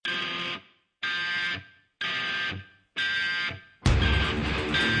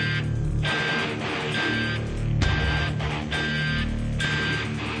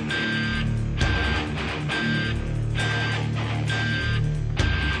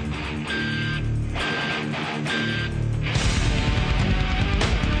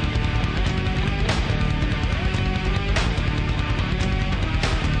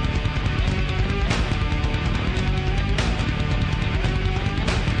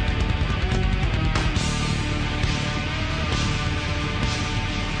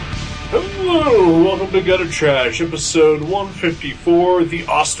Hello, welcome to Gutter Trash, episode 154, The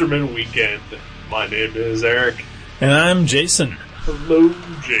Osterman Weekend. My name is Eric. And I'm Jason. Hello,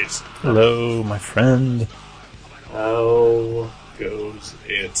 Jason. Hello, my friend. How goes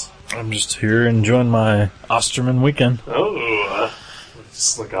it? I'm just here enjoying my Osterman weekend. Oh,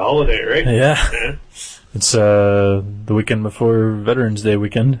 it's like a holiday, right? Yeah. It's the weekend before Veterans Day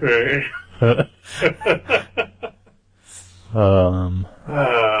weekend. Right.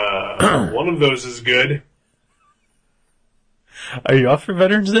 One of those is good. Are you off for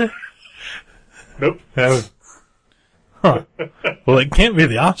Veterans Day? Nope. Huh. Well, it can't be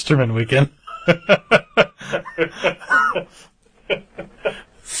the Osterman weekend.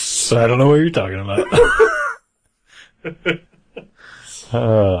 So I don't know what you're talking about.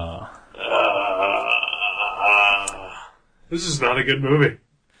 This is not a good movie.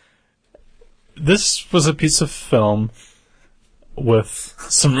 This was a piece of film with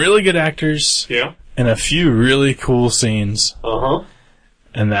some really good actors. Yeah. And a few really cool scenes. Uh-huh.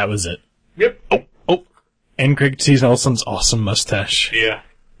 And that was it. Yep. Oh. And Craig T. Nelson's awesome mustache. Yeah.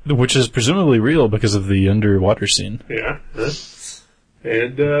 Which is presumably real because of the underwater scene. Yeah.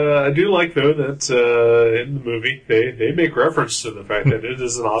 And I do like, though, that in the movie, they make reference to the fact that it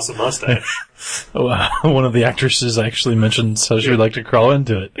is an awesome mustache. One of the actresses actually mentions how she would like to crawl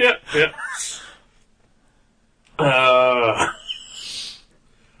into it. Yeah, yeah.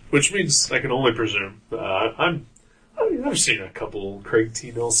 Which means I can only presume. I've seen a couple Craig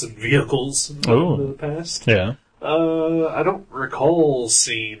T. Nelson vehicles in the past. Yeah. I don't recall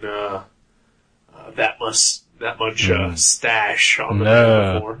seeing that much stash on the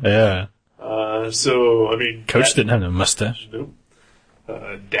man before. Yeah. So I mean, Coach didn't have no mustache. Nope.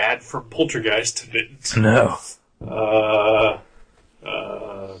 Dad from Poltergeist didn't. No.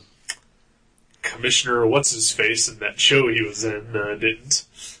 Commissioner what's his face in that show he was in didn't.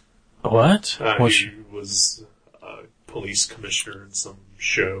 What? He was a police commissioner in some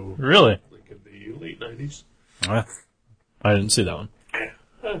show. Really? Like in the late 90s. I didn't see that one. Yeah.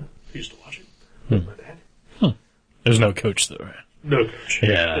 I used to watch it with my dad. There's no Coach though, right? No Coach.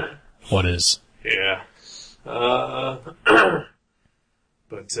 Yeah. What is? Yeah. But,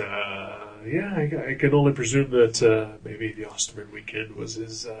 yeah, I can only presume that, maybe the Osterman Weekend was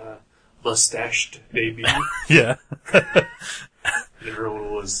his, mustached debut. Yeah.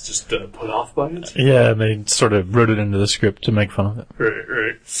 Everyone was just, put off by it. Yeah, they sort of wrote it into the script to make fun of it.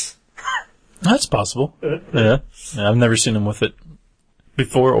 Right. That's possible. Yeah. I've never seen him with it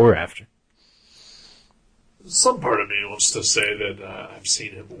before or after. Some part of me wants to say that, I've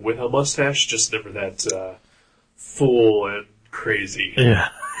seen him with a mustache, just never that, full and crazy. Yeah.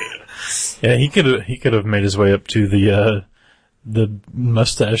 Yeah, he could have made his way up to the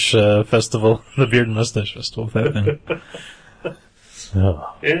mustache festival, the beard and mustache festival, that thing.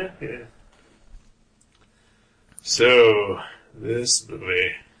 Oh. Yeah. So, this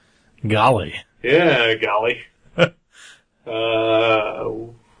movie. Golly. Yeah, golly.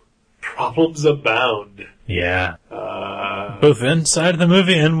 Problems abound. Yeah. Both inside the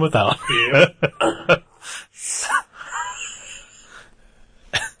movie and without. Yeah.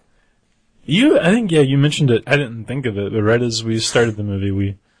 I think you mentioned it. I didn't think of it, but right as we started the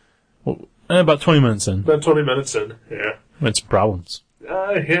movie, about 20 minutes in. About 20 minutes in, yeah. It's problems.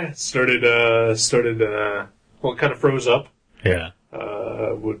 Yeah, started, well, it kind of froze up. Yeah.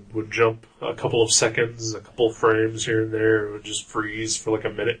 Would jump a couple of seconds, a couple of frames here and there. It would just freeze for like a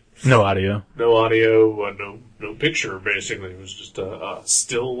minute. No audio. No audio, no picture, basically. It was just a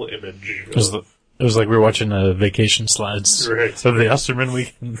still image. It was like we were watching Vacation Slides right. of the Osterman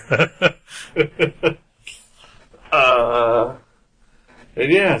Weekend. And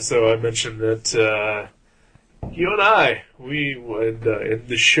yeah, so I mentioned that, you and I, we would, in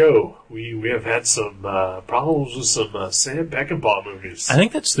the show, we have had some, problems with some, Sam Peckinpah movies. I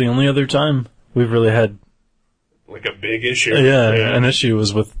think that's the only other time we've really had, like a big issue. Yeah. An issue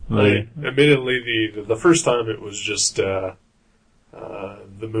was with admittedly, the first time it was just, the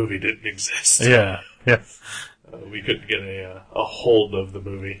movie didn't exist. Yeah. We couldn't get a hold of the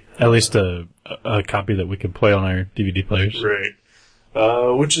movie. At least a copy that we could play on our DVD players. Right.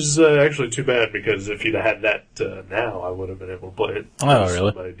 Which is actually too bad, because if you'd had that now, I would have been able to play it. Oh,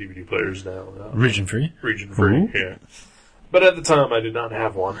 really? My DVD players now. Region free? Region free, Ooh. yeah. But at the time, I did not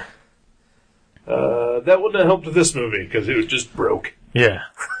have one. That wouldn't have helped with this movie, because it was just broke. Yeah.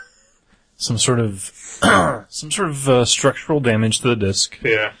 Some sort of structural damage to the disc.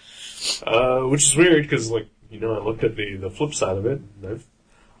 Yeah. Which is weird, because, like, I looked at the flip side of it, and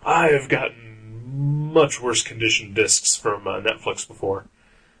I've gotten much worse conditioned discs from Netflix before.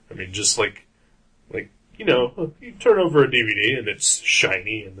 I mean, just like you know, you turn over a DVD and it's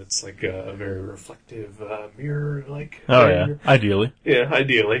shiny and it's like a very reflective mirror-like. Oh thing. yeah, ideally. Yeah,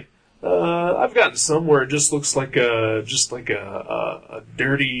 ideally. I've gotten some where it just looks like a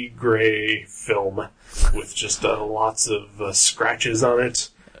dirty gray film with just lots of scratches on it.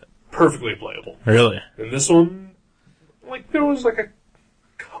 Perfectly playable. Really? And this one, like, there was like a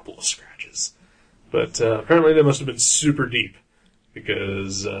couple of scratches. But apparently they must have been super deep.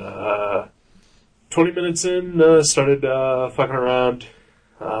 Because 20 minutes in, started fucking around.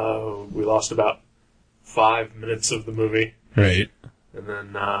 We lost about 5 minutes of the movie. Right. And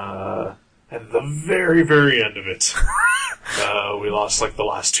then at the very, very end of it, we lost like the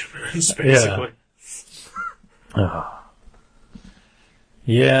last 2 minutes, basically. Oh.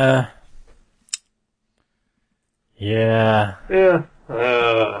 Yeah. Yeah.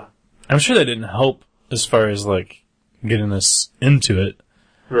 Yeah. I'm sure that didn't help as far as, like, getting us into it.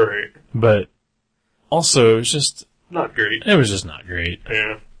 Right. But also, it was just not great. It was just not great.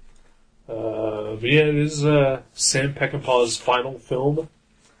 Yeah. But yeah, it is Sam Peckinpah's final film.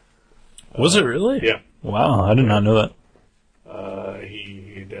 Was it really? Yeah. Wow, I did not know that.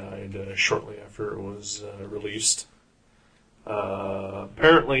 He died shortly after it was released.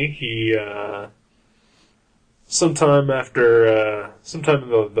 Apparently, he sometime in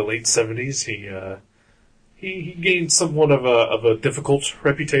the late 70s, he gained somewhat of a difficult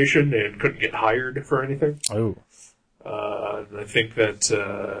reputation and couldn't get hired for anything. Oh. And I think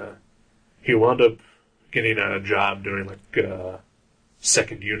that he wound up getting a job doing like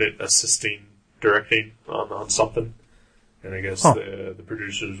second unit assisting directing on something. And I guess the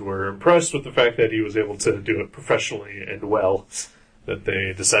producers were impressed with the fact that he was able to do it professionally and well, that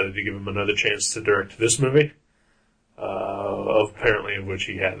they decided to give him another chance to direct this movie. Apparently of which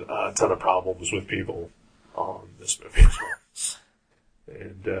he had a ton of problems with people on this movie as well.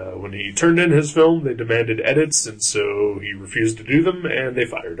 And when he turned in his film, they demanded edits, and so he refused to do them, and they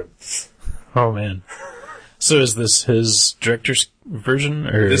fired him. Oh, man. So is this his director's version?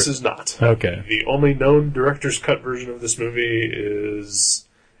 Or? This is not. Okay. The only known director's cut version of this movie is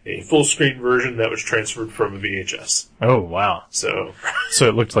a full-screen version that was transferred from a VHS. Oh, wow. So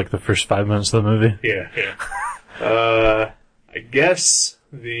it looked like the first 5 minutes of the movie? Yeah. I guess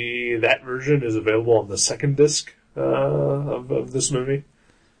that version is available on the second disc of this movie.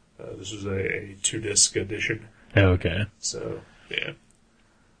 This was a 2-disc edition. Okay. So, yeah.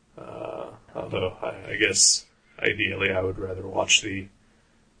 Although, I guess, ideally, I would rather watch the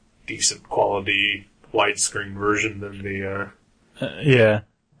decent quality widescreen version than the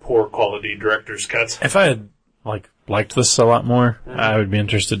poor quality director's cut. If I had liked this a lot more, I would be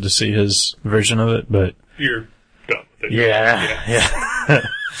interested to see his version of it. But you're done with it. Yeah.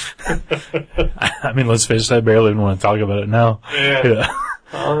 I mean, let's face it, I barely even want to talk about it now. Yeah.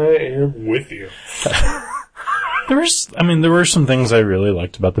 I am with you. There were some things I really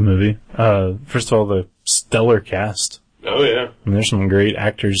liked about the movie. First of all, the stellar cast. Oh, yeah. I mean, there's some great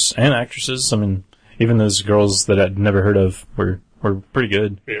actors and actresses. I mean, even those girls that I'd never heard of were pretty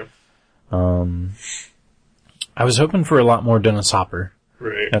good. Yeah. I was hoping for a lot more Dennis Hopper.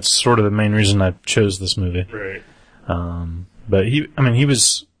 Right. That's sort of the main reason I chose this movie. Right. But he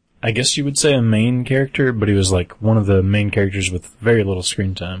was, I guess you would say, a main character, but he was like one of the main characters with very little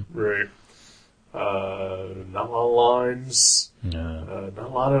screen time. Right. Not a lot of lines. No. Not a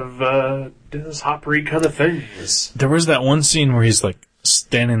lot of Dennis Hopper-y kind of things. There was that one scene where he's like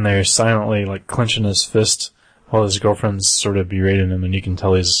standing there silently, like clenching his fist while his girlfriend's sort of berating him, and you can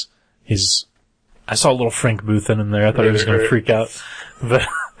tell he's I saw a little Frank Booth in him there. I thought he was going to freak out. But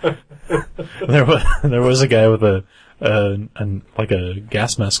there was a guy with a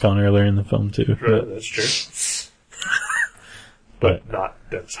gas mask on earlier in the film too. Right, that's true. But not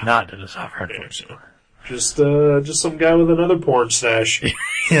Dennis Hopper. Not Dennis Hopper, unfortunately. Just some guy with another porn stash.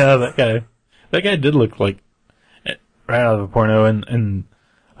 Yeah, that guy. That guy did look like right out of a porno, and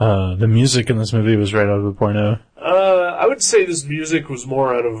the music in this movie was right out of a porno. I would say this music was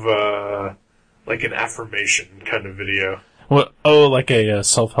more out of like an affirmation kind of video. What? Oh, like a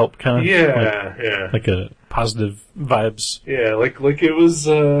self-help kind of? Yeah. Like a positive vibes. Yeah, like it was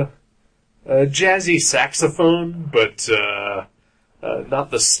a jazzy saxophone, but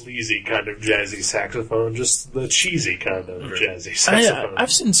not the sleazy kind of jazzy saxophone, just the cheesy kind of jazzy saxophone.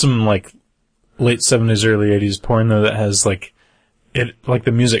 I've seen some like late 70s, early 80s porn though that has like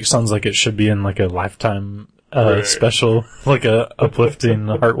the music sounds like it should be in like a Lifetime special, like a uplifting,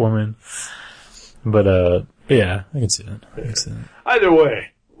 heartwarming. But yeah, I can see that. Either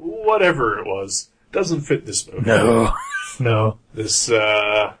way, whatever it was, doesn't fit this movie. No. This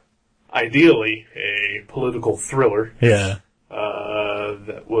ideally a political thriller. Yeah.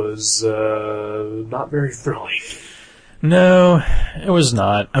 that was not very thrilling. No, it was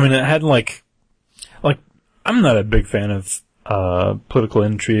not. I mean, it had like, I'm not a big fan of political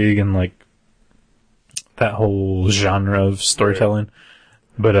intrigue and like that whole genre of storytelling.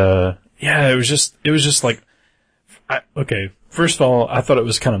 But yeah, it was just like, okay. First of all, I thought it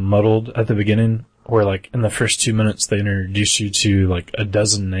was kind of muddled at the beginning, where like in the first 2 minutes they introduce you to like a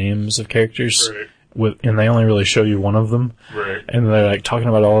dozen names of characters, Right. and they only really show you one of them, Right. and they're like talking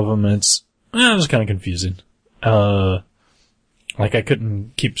about all of them, and it was kind of confusing. Like I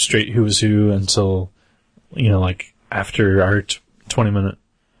couldn't keep straight who was who until, like after our 20-minute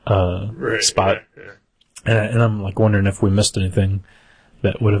Right. spot, Yeah. and I'm like wondering if we missed anything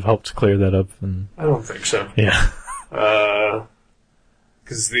that would have helped clear that up. And I don't think so. yeah.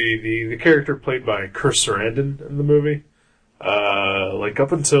 Because the character played by Kurt Sarandon in the movie, like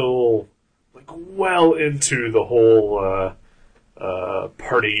up until like well into the whole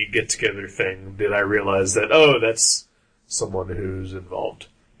party get together thing, did I realize that that's someone who's involved.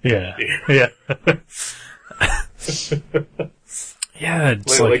 Yeah. Yeah. Yeah,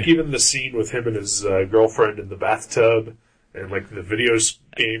 it's like even the scene with him and his girlfriend in the bathtub, and like the video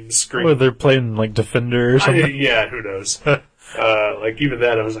game screen. well, they're playing like Defender or something. Yeah, who knows? Like even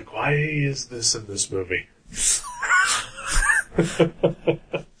that, I was like, why is this in this movie?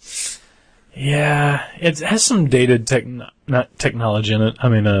 Yeah, it has some dated technology in it. I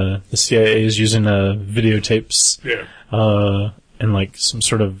mean, the CIA is using videotapes, Yeah. and like some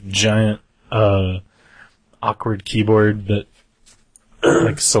sort of giant awkward keyboard that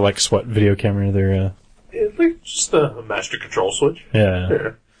like selects what video camera they're. It's like just a master control switch. Yeah.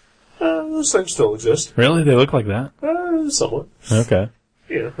 Yeah. Those things still exist. Really, they look like that? Somewhat. Okay.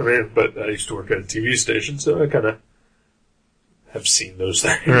 Yeah, I mean, but I used to work at a TV station, so I kind of have seen those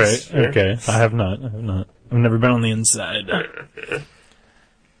things. Right. Yeah. Okay. I have not. I've never been on the inside.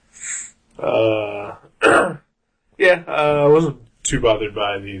 Yeah, I wasn't too bothered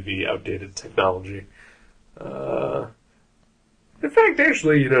by the outdated technology. In fact,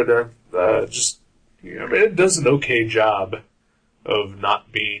 actually, just, I mean, it does an okay job of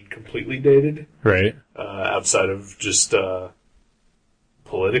not being completely dated, Right. outside of just,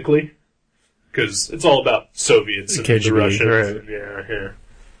 politically. Because it's all about Soviets and KGB, the Russians. right. And, yeah.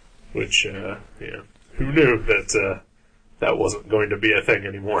 Which, who knew that, that wasn't going to be a thing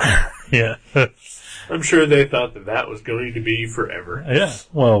anymore? Yeah. I'm sure they thought that was going to be forever. Yeah.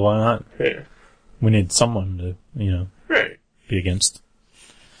 Well, why not? Yeah. We need someone to, Right. be against.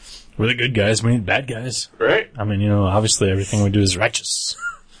 We're the good guys. We need bad guys. Right. I mean, obviously everything we do is righteous.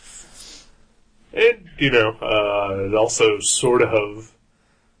 And, it also sort of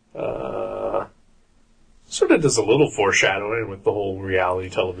does a little foreshadowing with the whole reality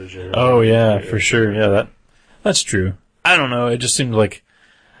television. Oh yeah, for sure. Yeah, that's true. I don't know. It just seemed like.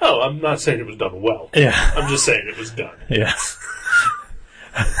 Oh, I'm not saying it was done well. Yeah. I'm just saying it was done. Yeah.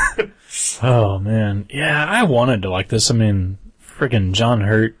 Oh man. Yeah, I wanted to like this. I mean, freaking John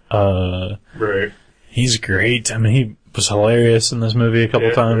Hurt. Right. He's great. I mean, he was hilarious in this movie a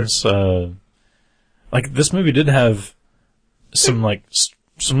couple times. Like this movie did have some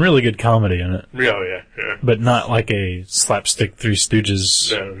some really good comedy in it, Oh, yeah. but not like a slapstick Three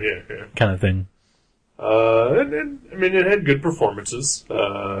Stooges No, yeah. kind of thing. And I mean, it had good performances.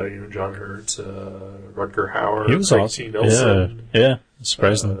 John Hurt, Rutger Hauer, He was Craig awesome. T. Nelson, Yeah.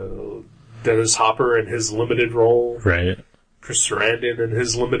 Surprising. Dennis Hopper in his limited role, Right. Chris Sarandon in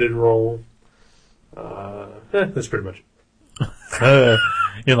his limited role. That's pretty much it.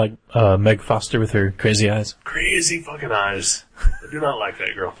 Like Meg Foster with her crazy eyes. Crazy fucking eyes. I do not like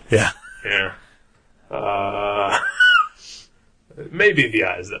that girl. Yeah. Yeah. It may be the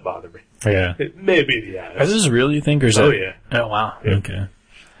eyes that bother me. Yeah. It may be the eyes. Is this real, you think, or is Oh, that... yeah. Oh, wow. Yeah. Okay.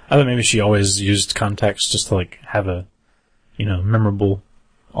 I thought maybe she always used contacts just to, have a, memorable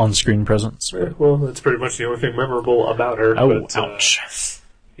on-screen presence. Yeah, well, that's pretty much the only thing memorable about her. Oh, but, ouch.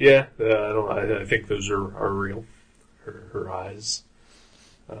 I think those are real. Her eyes.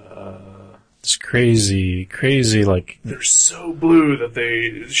 It's crazy, They're so blue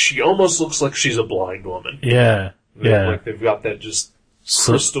that she almost looks like she's a blind woman. yeah. Yeah. Like they've got that just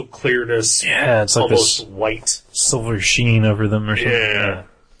So- crystal clearness. Yeah, it's like almost this white. silver sheen over them or something. Yeah.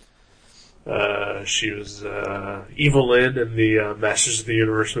 She was Evelyn in the Masters of the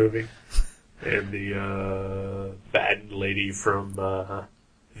Universe movie, and the bad lady from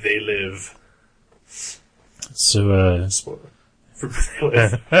They Live. So, From They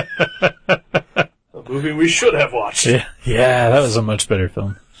Live. A movie we should have watched. yeah, that was a much better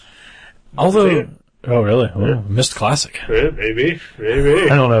film. Although, oh really? Oh, missed classic. Yeah, maybe. I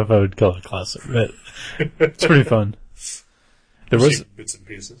don't know if I would call it classic, but it's pretty fun. bits and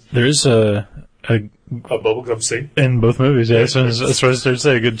pieces. There is a bubblegum scene in both movies. Yeah, that's what I started to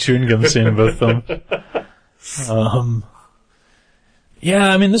say. A good chewing gum scene in both films. Yeah,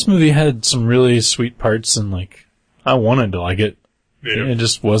 I mean, this movie had some really sweet parts, and like, I wanted to like it. Yeah. It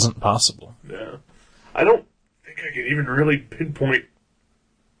just wasn't possible. Yeah, I don't think I could even really pinpoint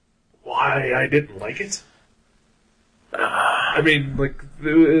why I didn't like it. I mean, like,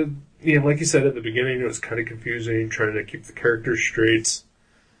 like you said at the beginning, it was kind of confusing, trying to keep the characters straight.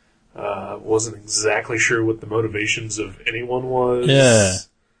 Wasn't exactly sure what the motivations of anyone was. Yeah.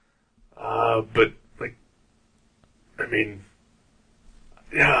 But, like, I mean,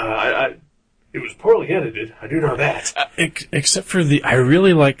 yeah, it was poorly edited. I do know that. Except for I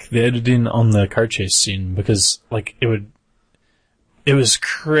really like the editing on the car chase scene because, like, it was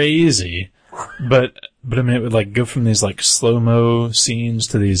crazy, but I mean, it would like go from these like slow-mo scenes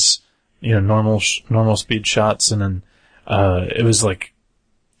to these, normal speed shots, and then, it was like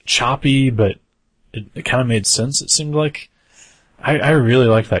choppy, but it kind of made sense, it seemed like. I really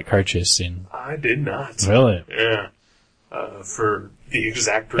liked that car chase scene. I did not. Really? Yeah. For the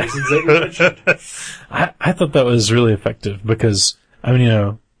exact reasons that you mentioned. I thought that was really effective because, I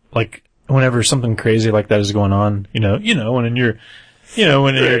mean, like, whenever something crazy like that is going on, when your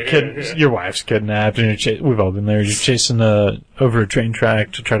your wife's kidnapped and we've all been there, you're chasing, over a train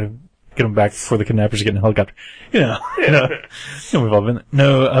track to try to get them back before the kidnappers get in a helicopter. We've all been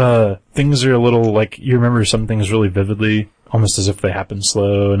there. Things are a little, like, you remember some things really vividly, almost as if they happen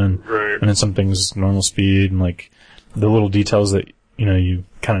slow, and then some things normal speed, and like, the little details that, you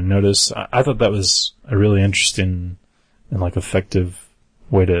kind of notice. I thought that was a really interesting and, like, effective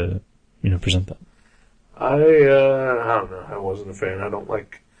way to, present that. I don't know. I wasn't a fan. I don't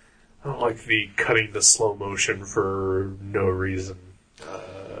like the cutting to slow motion for no reason,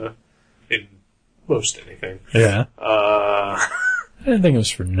 in most anything. Yeah. I didn't think it was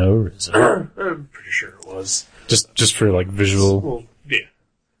for no reason. I'm pretty sure it was. Just for, like, visual. Well, yeah.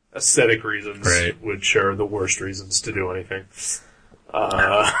 Aesthetic reasons, right. Which are the worst reasons to do anything.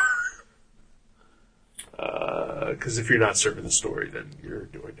 Because if you're not serving the story, then you're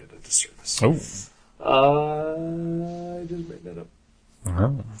doing it a disservice. Oh. I just made that up.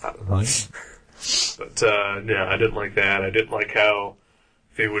 Oh. I don't know. But, yeah, I didn't like that. I didn't like how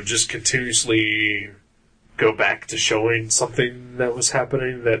they would just continuously go back to showing something that was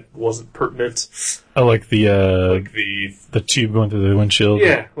happening that wasn't pertinent. Oh, like the tube going through the windshield?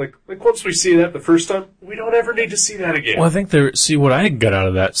 Yeah, like once we see that the first time, we don't ever need to see that again. Well, I think what I got out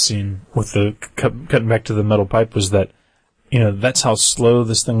of that scene with the cutting back to the metal pipe was that, that's how slow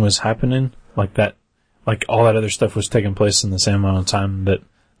this thing was happening. Like that, like all that other stuff was taking place in the same amount of time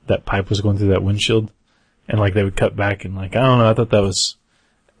that pipe was going through that windshield. And like they would cut back and like, I don't know, I thought that was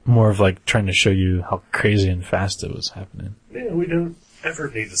more of like trying to show you how crazy and fast it was happening. Yeah, we don't ever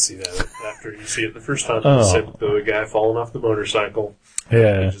need to see that after you see it the first time. Oh. The guy falling off the motorcycle.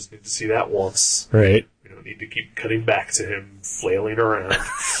 Yeah. We just need to see that once. Right. We don't need to keep cutting back to him flailing around.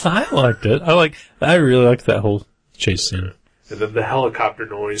 I liked it. I really liked that whole chase scene. And then the helicopter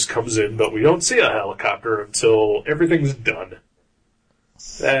noise comes in, but we don't see a helicopter until everything's done.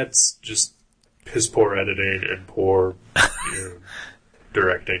 That's just piss poor editing and poor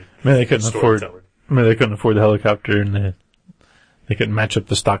directing. Maybe they couldn't afford the helicopter, and they couldn't match up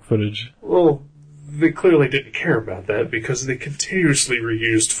the stock footage. Well, they clearly didn't care about that because they continuously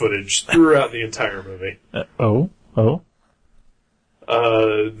reused footage throughout the entire movie. Oh.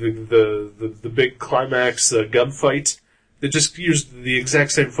 The big climax gunfight. They just used the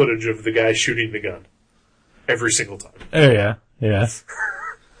exact same footage of the guy shooting the gun every single time. Oh yeah.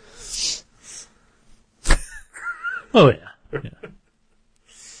 Oh yeah.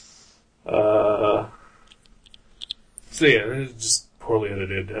 So yeah, it's just poorly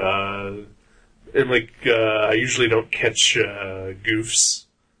edited. And I usually don't catch goofs,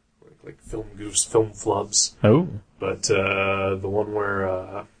 like film goofs, film flubs. Oh. But the one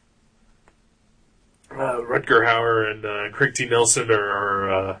where Rutger Hauer and Craig T. Nelson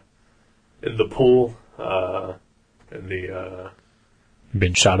are in the pool, and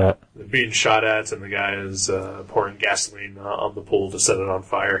being shot at. Being shot at, and the guy is pouring gasoline on the pool to set it on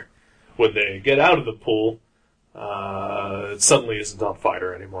fire. When they get out of the pool, it suddenly isn't on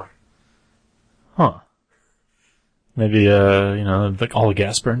fire anymore. Huh. Maybe, like all the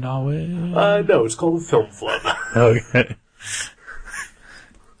gas burned away? No, it's called a film flub. Okay.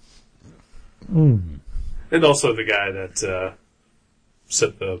 And also the guy that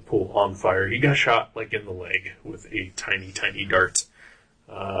set the pool on fire, he got shot, like, in the leg with a tiny, tiny dart.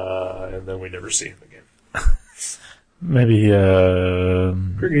 And then we never see him again. Maybe,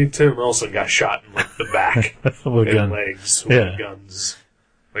 Freaking Tim Wilson got shot in like the back with a and gun. legs with Yeah. guns,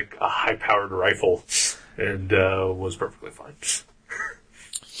 like a high-powered rifle, and was perfectly fine.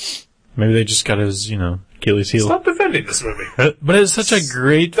 Maybe they just got his, Achilles heel. Stop defending this movie. But it's such a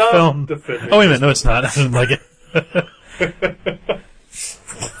great Stop film. defending Oh, wait a this minute. No, it's not. I didn't like it.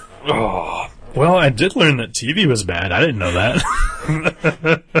 Oh. Well, I did learn that TV was bad. I didn't know that.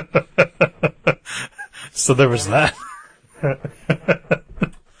 So there was that.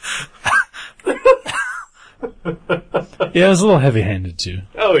 Yeah, it was a little heavy-handed, too.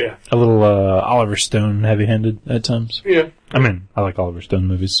 Oh, yeah. A little Oliver Stone heavy-handed at times. Yeah. I mean, I like Oliver Stone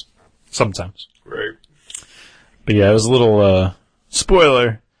movies. Sometimes. Right. But yeah, it was a little,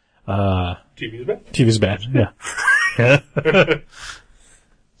 spoiler. TV's bad. TV's bad, yeah.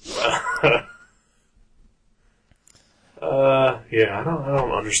 Yeah, I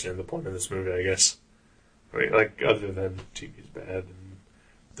don't understand the point of this movie, I guess. I mean, like, other than TV's bad and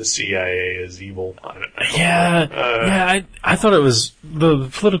the CIA is evil. I don't know. I thought it was the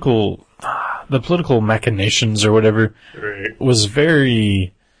political machinations or whatever Right. was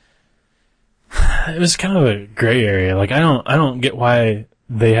very, it was kind of a gray area. Like, I don't get why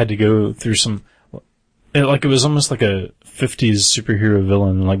they had to go through it was almost like a 50s superhero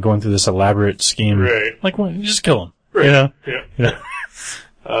villain, like going through this elaborate scheme. Right. Like, just kill him. Right. You know? Yeah.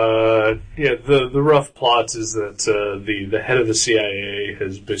 The rough plot is that, the head of the CIA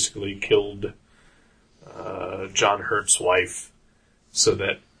has basically killed, John Hurt's wife so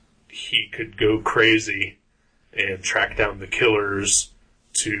that he could go crazy and track down the killers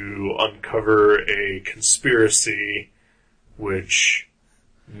to uncover a conspiracy which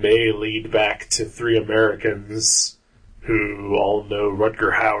may lead back to 3 Americans who all know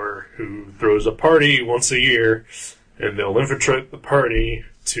Rutger Hauer, who throws a party once a year, and they'll infiltrate the party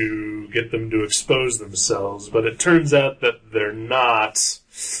to get them to expose themselves. But it turns out that they're not.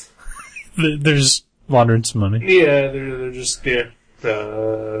 They're just laundering some money. Yeah, they're just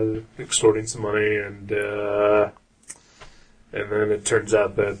extorting some money, and then it turns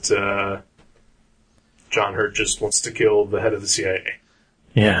out that John Hurt just wants to kill the head of the CIA.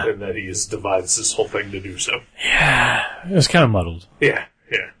 Yeah. And that he has devised this whole thing to do so. Yeah. It was kind of muddled. Yeah.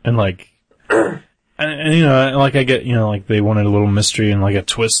 And like, and like I get, like they wanted a little mystery and like a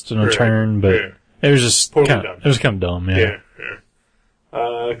twist and a turn, but it was just Poorly kind done. of, it was kind of dumb, yeah.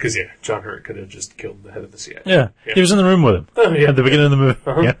 Because, John Hurt could have just killed the head of the CIA. Yeah. He was in the room with him. Oh, yeah. At the beginning of the movie.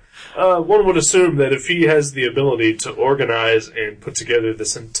 Uh-huh. Yeah. One would assume that if he has the ability to organize and put together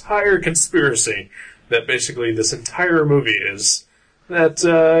this entire conspiracy, that basically this entire movie is, that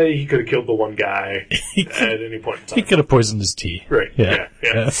he could have killed the one guy at any point in time. He could have poisoned his tea. Right. Yeah.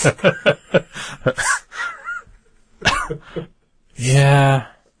 Yeah. Yeah.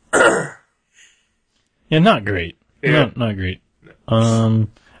 Yeah, not great. Yeah. Not great.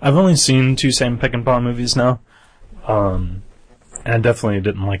 I've only seen 2 Sam Peckinpah movies now. And I definitely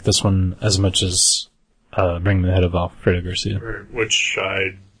didn't like this one as much as, Bring the Head of Alfredo Garcia. Right. Which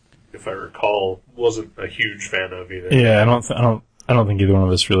if I recall, wasn't a huge fan of either. Yeah, I don't think either one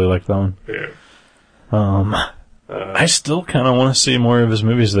of us really liked that one. Yeah. I still kind of want to see more of his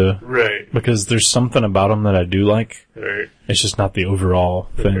movies though. Right. Because there's something about him that I do like. Right. It's just not the overall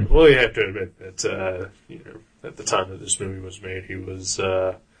thing. Well, you have to admit that, at the time that this movie was made, he was,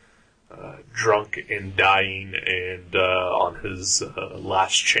 drunk and dying and, on his,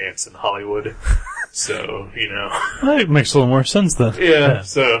 last chance in Hollywood. So, That makes a little more sense then. Yeah,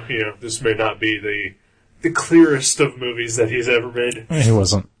 so, this may not be the clearest of movies that he's ever made. He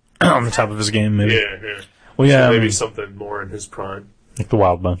wasn't on the top of his game, maybe. Yeah. Well, yeah. So maybe something more in his prime. Like The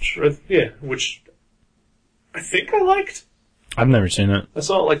Wild Bunch. Yeah, which I think I liked. I've never seen it. I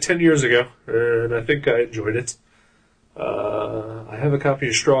saw it like 10 years ago, and I think I enjoyed it. I have a copy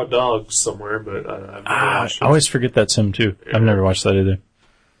of Straw Dogs somewhere, but I've never watched it. I always forget that's him too. Yeah. I've never watched that either.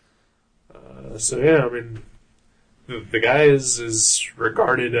 So yeah, I mean, the guy is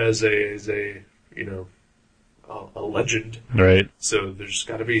regarded as a legend. Right. So there's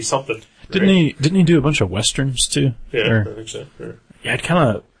got to be something. Didn't he do a bunch of westerns too? Yeah, I think so. Yeah. I'd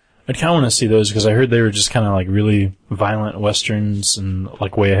kind of want to see those because I heard they were just kind of like really violent westerns and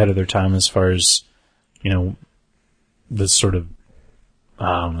like way ahead of their time as far as, this sort of,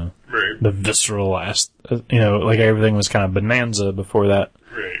 I don't know, Right. the visceral like everything was kind of bonanza before that,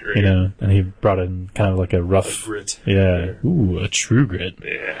 Right. and he brought in kind of like a rough, Grit. yeah, ooh, a true grit.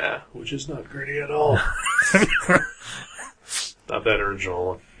 Yeah, which is not gritty at all. Not that original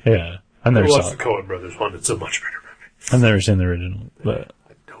one. Yeah, I've never Watch saw the it. Coen Brothers one. It's a much better movie. I've never seen the original, but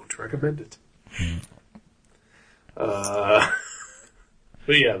I don't recommend it.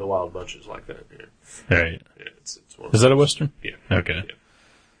 But yeah, The Wild Bunch is like that. Yeah. Right. Yeah, it's one of Is that a Western? Yeah. Okay.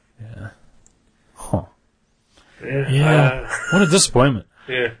 Yeah. Yeah. Huh. Yeah. Yeah. What a disappointment.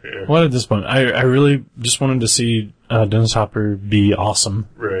 Yeah. What a disappointment. I really just wanted to see Dennis Hopper be awesome.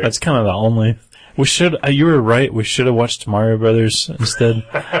 Right. That's kind of the only... We should... you were right. We should have watched Mario Brothers instead.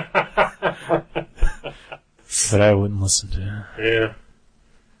 But I wouldn't listen to it. Yeah.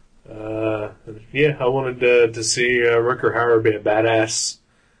 Yeah, I wanted to see Rutger Hauer be a badass,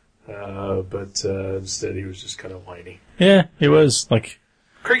 but instead he was just kind of whiny. Yeah, he was. Like...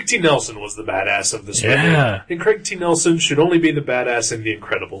 Craig T. Nelson was the badass of this movie. Yeah. And Craig T. Nelson should only be the badass in The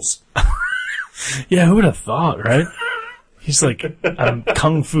Incredibles. Yeah, who would have thought, right? He's like a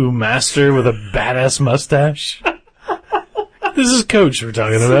kung fu master with a badass mustache. This is Coach we're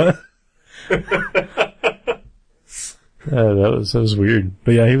talking about. That was weird.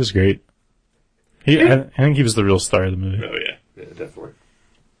 But yeah, he was great. I think he was the real star of the movie. Oh yeah, definitely.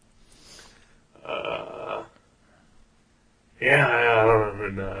 Yeah, I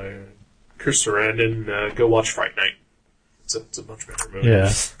don't know. And, Chris Sarandon, go watch Fright Night. It's a much better movie.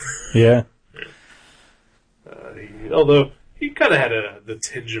 Yeah. Yeah. Although he kind of had the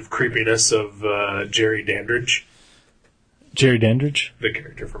tinge of creepiness of Jerry Dandridge, Jerry Dandridge? the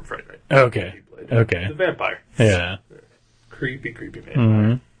character from Fright Night. Okay. He played Okay. the vampire. Yeah. Creepy vampire.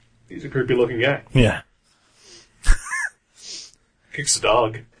 Mm-hmm. He's a creepy looking guy. Yeah. Kicks a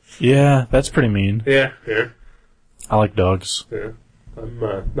dog. Yeah, that's pretty mean. Yeah. I like dogs. Yeah. I'm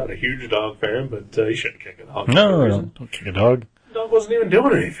not a huge dog fan, but you shouldn't kick a dog. No, don't kick a dog. The dog wasn't even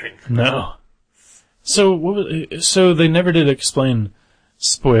doing anything. No. So they never did explain,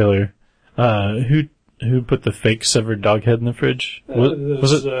 spoiler, who put the fake severed dog head in the fridge?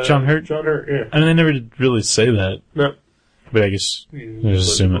 Was it John Hurt? John Hurt, yeah. I mean, they never did really say that. No. But I guess You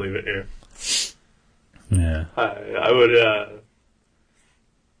just assume it. believe it, yeah. Yeah. I would,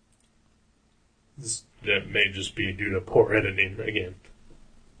 that may just be due to poor editing again.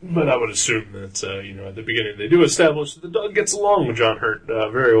 But I would assume that, at the beginning they do establish that the dog gets along with John Hurt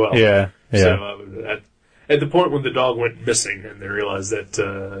very well. Yeah. So I would, at the point when the dog went missing and they realized that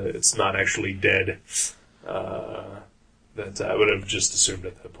it's not actually dead, that I would have just assumed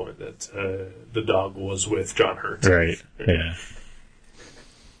at that point that the dog was with John Hurt. Right. Yeah.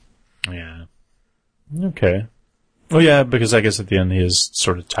 Yeah. Okay. Well, yeah, because I guess at the end he is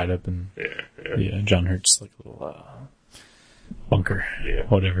sort of tied up in John Hurt's like little bunker. Yeah.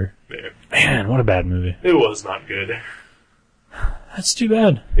 Whatever. Yeah. Man, what a bad movie. It was not good. That's too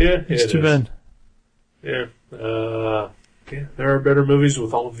bad. Yeah, it's too bad. Yeah. There are better movies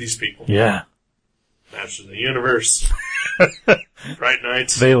with all of these people. Yeah. Masters of the Universe. Fright Night.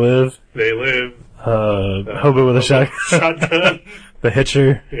 They Live. Hobo with a Shotgun. The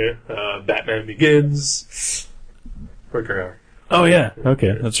Hitcher. Yeah. Batman Begins. Rutger Hauer. Oh yeah.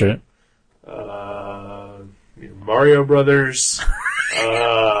 Okay, that's right. Mario Brothers.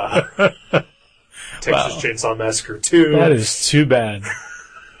 Texas Chainsaw Massacre 2. That is too bad.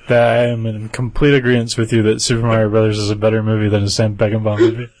 That I am in complete agreement with you that Super Mario Brothers is a better movie than a Sam Peckinpah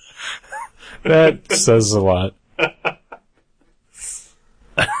movie. That says a lot.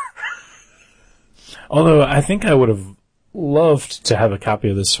 Although I think I would have loved to have a copy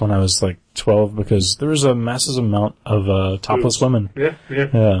of this when I was like 12 because there was a massive amount of topless boobs. women. Yeah.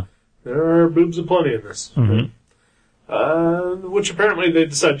 There are boobs aplenty in this. Mm-hmm. Which apparently they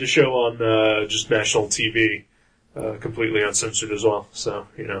decided to show on just national TV, completely uncensored as well. So,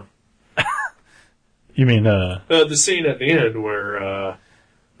 You mean, the scene at the end where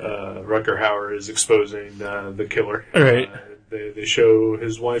Rutger Hauer is exposing the killer. Right. They show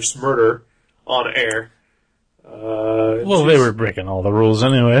his wife's murder on air. well, they were breaking all the rules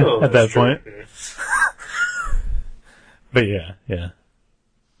anyway at that point. Yeah. But yeah.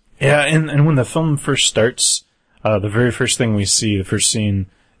 Yeah, and when the film first starts, the very first thing we see, the first scene,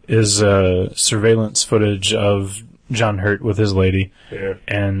 is surveillance footage of John Hurt with his lady. Yeah.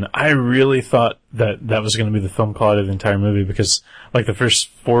 And I really thought that was going to be the film quality of the entire movie because, like, the first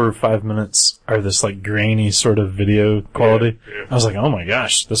 4 or 5 minutes are this, like, grainy sort of video quality. Yeah. I was like, oh my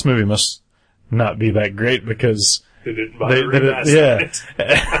gosh, this movie must not be that great because They didn't bother remastering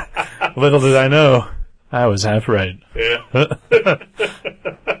it. Little did I know, I was half right. Yeah.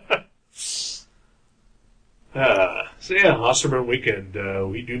 So yeah, Osterman Weekend,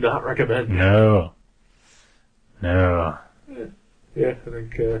 we do not recommend. No. Yeah, I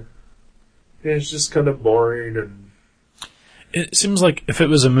think, it's just kind of boring and... It seems like if it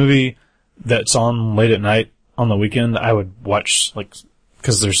was a movie that's on late at night on the weekend, I would watch, like,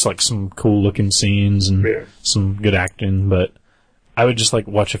 cause there's like some cool looking scenes and some good acting, but I would just like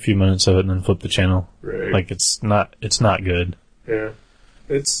watch a few minutes of it and then flip the channel. Right. Like it's not good. Yeah.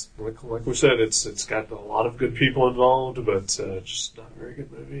 it's like we said, it's got a lot of good people involved, but just not a very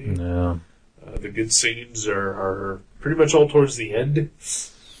good movie. No. The good scenes are pretty much all towards the end,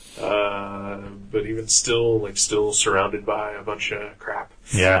 but even still surrounded by a bunch of crap.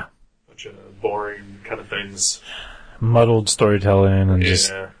 Yeah. A bunch of boring kind of things. Muddled storytelling and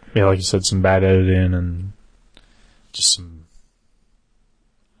just, like you said, some bad editing and just some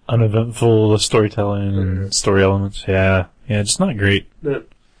uneventful storytelling and story elements. Yeah, just not great.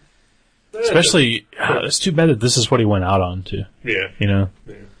 Especially, it's too bad that this is what he went out on, too. Yeah. You know?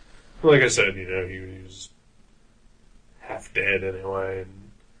 Yeah. Like I said, he was half dead anyway.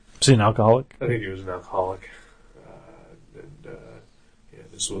 And was he an alcoholic? I think he was an alcoholic.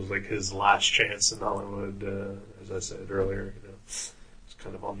 This was like his last chance in Hollywood, as I said earlier. It's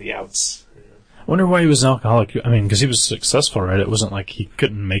kind of on the outs. I wonder why he was an alcoholic. I mean, because he was successful, right? It wasn't like he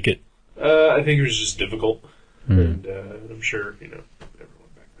couldn't make it. I think it was just difficult. And I'm sure, everyone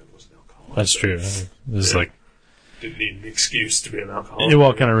back then was an alcoholic. That's true. It was like... Didn't need an excuse to be an alcoholic. You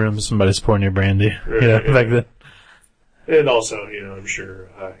walk in a room, somebody's pouring you brandy. Back then. And also, I'm sure,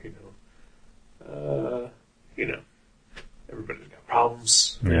 everybody's got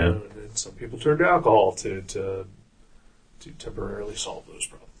problems. And then some people turn to alcohol to temporarily solve those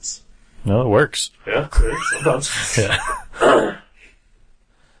problems. No, it works. Yeah, sometimes. Yeah.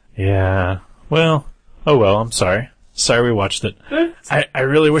 Yeah. Well, I'm sorry. Sorry we watched it. I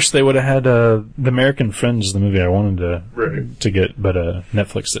really wish they would have had The American Friends, the movie I wanted to get, but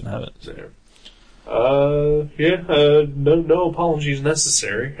Netflix didn't have it. No apologies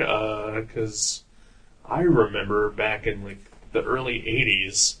necessary, because I remember back in the early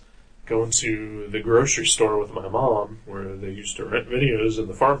 80s going to the grocery store with my mom where they used to rent videos in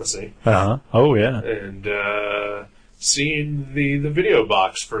the pharmacy. Uh-huh. Oh, yeah. And seeing the video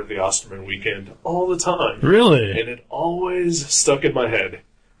box for the Osterman weekend all the time. Really? And it always stuck in my head.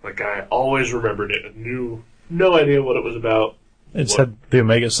 I always remembered it. I knew no idea what it was about. It's had the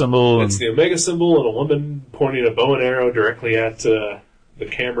Omega symbol. It's the Omega symbol and a woman pointing a bow and arrow directly at the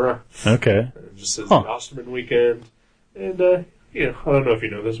camera. Okay. It just says the Osterman weekend. And, I don't know if you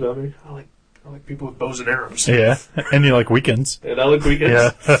know this about me. I like people with bows and arrows. Yeah. And you like weekends. And I like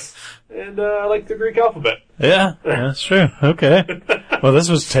weekends. Yeah. And I like the Greek alphabet. Yeah, that's true. Okay. Well, this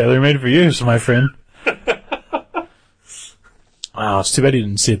was tailor-made for you, so my friend. Wow, it's too bad you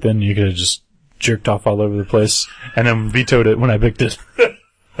didn't see it then. You could have just jerked off all over the place and then vetoed it when I picked it.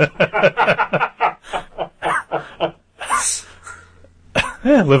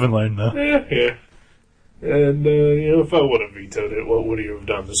 Yeah, live and learn, though. Yeah. And, if I would have vetoed it, what would you have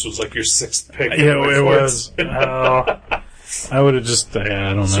done? This was your sixth pick. Yeah, it was. I would have just, I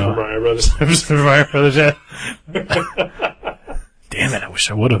don't know. Super Mario Brothers. Super Mario Brothers, yeah. Damn it, I wish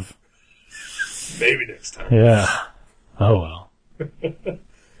I would have. Maybe next time. Yeah. Oh, well.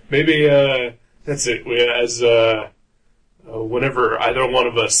 Maybe, that's it. Whenever either one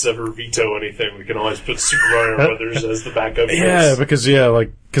of us ever veto anything, we can always put Super Mario Brothers as the backup. Yeah, because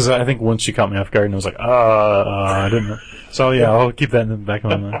I think once you caught me off guard and I was like, I didn't know. So yeah, I'll keep that in the back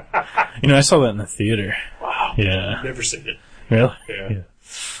of my mind. I saw that in the theater. Wow. Yeah. Never seen it. Really? Yeah.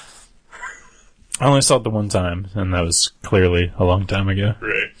 I only saw it the one time, and that was clearly a long time ago.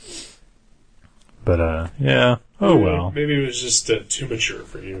 Right. But, yeah. Oh, well. Maybe it was just too mature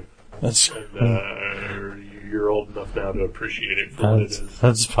for you. That's... And, you're old enough now to appreciate it for what it is.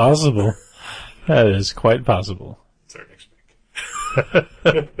 That's possible. That is quite possible. That's our next pick.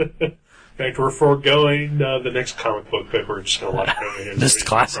 In fact, we're foregoing the next comic book pick. We're just going to watch it. This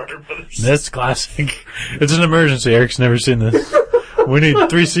classic. This classic. It's an emergency. Eric's never seen this. We need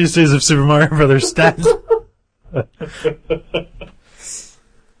 3 CCs of Super Mario Brothers stats.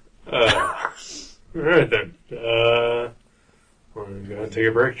 Alright then. We're going to take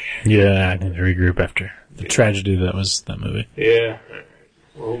a break. Yeah, I need to regroup after the tragedy that was that movie. Yeah. Alright.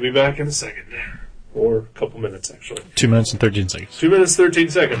 We'll be back in a second. Or a couple minutes, actually. 2 minutes and 13 seconds. 2 minutes, 13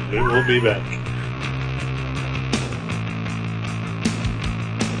 seconds. We will be back.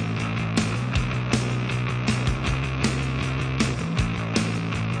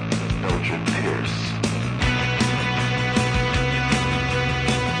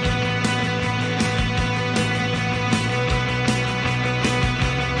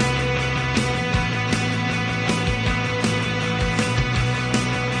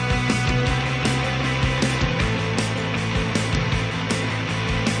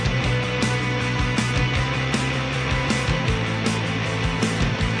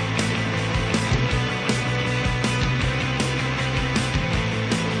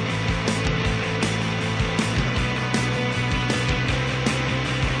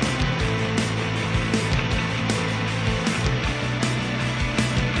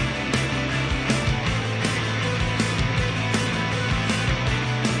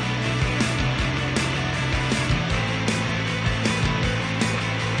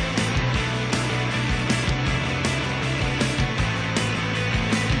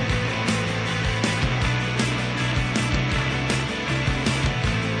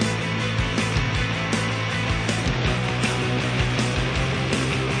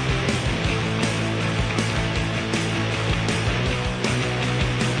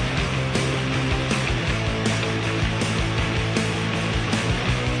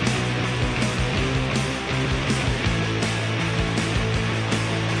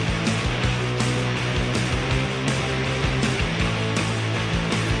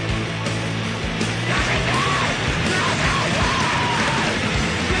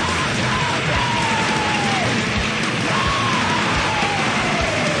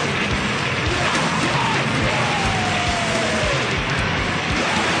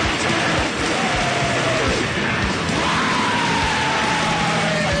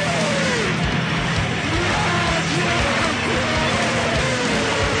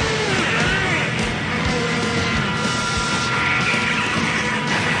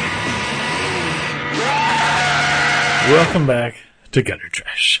 Welcome back to Gutter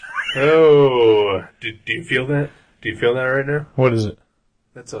Trash. Oh, do you feel that? Do you feel that right now? What is it?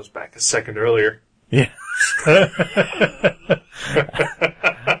 That's us back a second earlier. Yeah.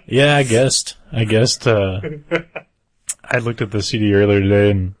 Yeah, I guessed. I looked at the CD earlier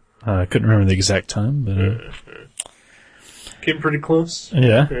today and I couldn't remember the exact time, but Came pretty close.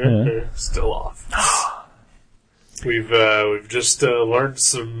 yeah. Still off. We've just learned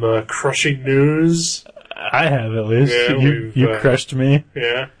some crushing news. I have, at least. Yeah, you crushed me.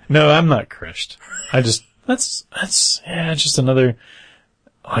 Yeah. No, I'm not crushed. That's just another,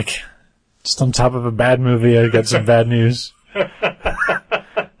 just on top of a bad movie, I got some bad news. I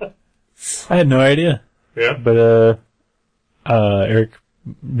had no idea. Yeah. But, Eric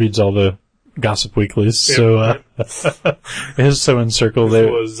reads all the gossip weeklies, so his So Encircled.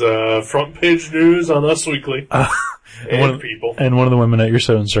 This was front page news on Us Weekly. And people. And one of the women at your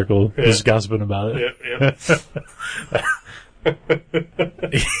So Encircled was gossiping about it. Yeah.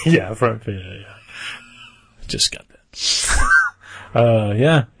 Yeah, front page, yeah. Just got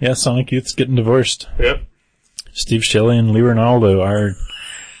that. Yeah, Sonic Youth's getting divorced. Yep. Steve Shelley and Lee Ronaldo are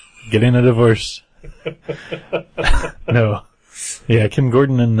getting a divorce. No. Yeah, Kim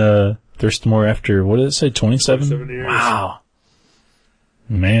Gordon and Thurston Moore after, what did it say, 27? 27 years. Wow.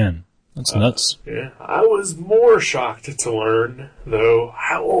 Man, that's nuts. Yeah. I was more shocked to learn, though,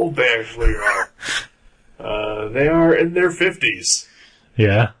 how old they actually are. They are in their 50s.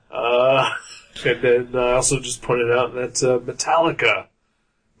 Yeah. And then I also just pointed out that Metallica,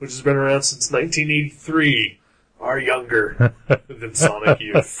 which has been around since 1983, are younger than Sonic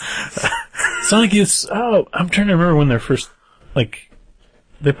Youth. Sonic Youth's, I'm trying to remember when they're first,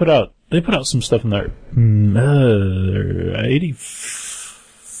 they put out some stuff in there,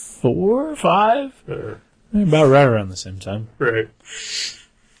 84, 5? About right around the same time. Right.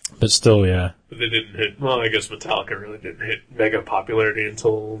 But still, yeah. But they didn't hit, well, I guess Metallica really didn't hit mega popularity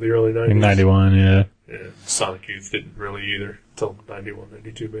until the early 90s. In 91, yeah. And Sonic Youth didn't really either, until 91,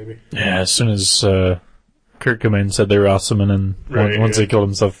 92 maybe. Yeah, as soon as Kurt Cobain said they were awesome, and then once he killed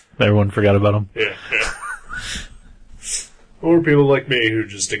himself, everyone forgot about him. Yeah. Or people like me who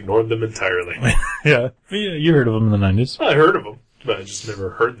just ignored them entirely. Yeah, you heard of them in the 90s. I heard of them, but I just never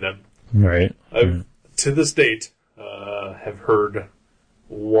heard them. Right. I've, to this date, have heard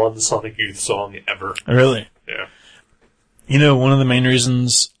one Sonic Youth song ever. Really? Yeah. You know, one of the main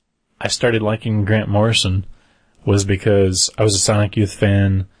reasons I started liking Grant Morrison was because I was a Sonic Youth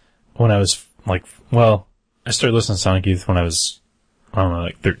fan when I was, I started listening to Sonic Youth when I was,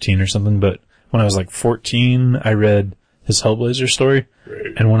 13 or something, but when I was 14, I read his Hellblazer story,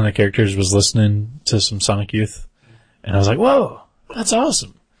 Right. and one of the characters was listening to some Sonic Youth, and I was like, whoa, that's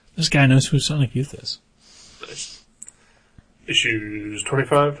awesome. This guy knows who Sonic Youth is. Nice. Issues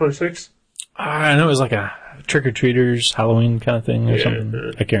 25, 26? I know it was like a trick-or-treaters Halloween kind of thing or something.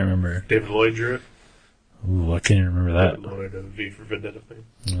 I can't remember. David Lloyd drew it. Ooh, I can't even remember that. David Lloyd, a V for Vendetta thing.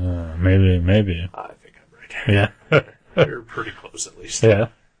 Maybe. I think I'm right. Yeah. You're pretty close, at least. Yeah.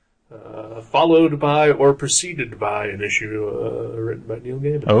 Followed by or preceded by an issue written by Neil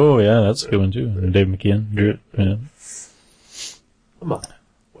Gaiman. Oh, yeah, that's a good one, too. And Dave McKeon drew it. Yeah. I'm a,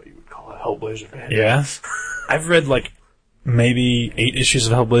 what you would call a Hellblazer fan. Yeah. I've read, maybe 8 issues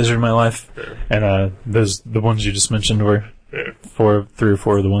of Hellblazer in my life. Yeah. And, the ones you just mentioned were 3 or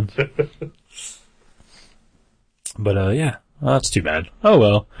 4 of the ones. But, yeah. Well, that's too bad. Oh,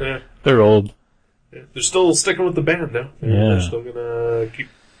 well. Yeah. They're old. Yeah. They're still sticking with the band, though. Yeah. They're still gonna keep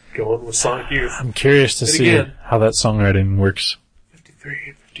going with Sonic Youth. I'm curious to see how that songwriting works.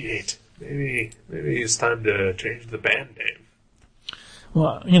 53, 58. Maybe it's time to change the band name.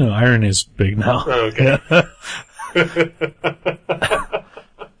 Well, irony's big now. Oh, okay.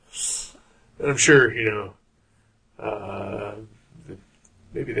 And I'm sure,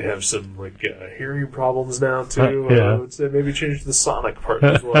 maybe they have some, hearing problems now, too. Yeah. I would say maybe change the Sonic part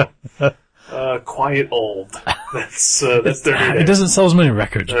as well. Quiet Old. That's their new name. It doesn't sell as many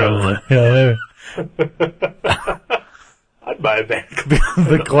records, probably. Yeah, maybe. I'd buy a band.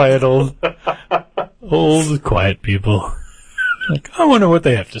 The quiet old quiet people. I wonder what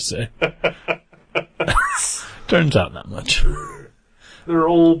they have to say. Turns out not much. They're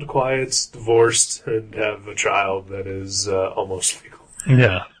old, quiet, divorced, and have a child that is almost legal.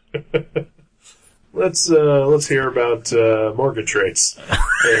 Yeah. Let's hear about mortgage rates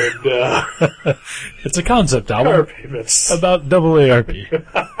and it's a concept car album payments. about AARP.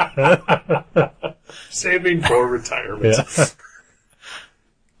 Saving for retirement. Yeah.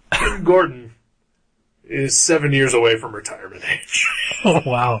 Kim Gordon is 7 years away from retirement age. Oh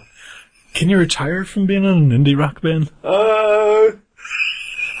wow! Can you retire from being in an indie rock band?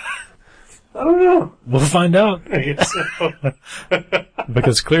 I don't know. We'll find out. I guess so.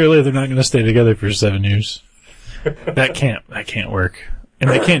 Because clearly they're not going to stay together for 7 years. That can't work. And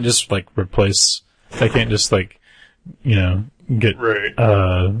they can't just, like, they can't just, like, you know, get, Right.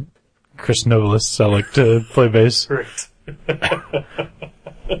 Chris Novoselic to play bass. Right.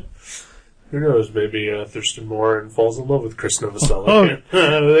 Who knows? Maybe Thurston Moore falls in love with Chris Novoselic.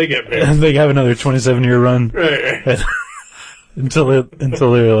 Oh. They get married. And they have another 27-year run. Right.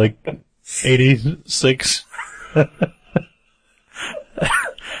 until they're like 86.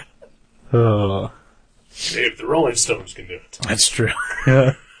 Oh, Hey, if the Rolling Stones can do it. that's true.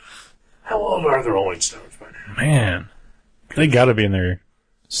 Yeah. How old are the Rolling Stones by now? Man, they gotta be in their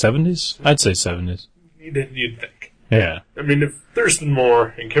 70s? I'd say 70s. You'd think. Yeah. I mean, if Thurston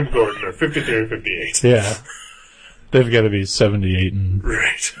Moore and Kim Gordon are 53 and 58. Yeah. They've gotta be 78 and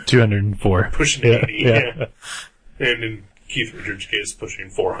Right. 204. Pushing Yeah, 80. yeah. And in Keith Richards' case, pushing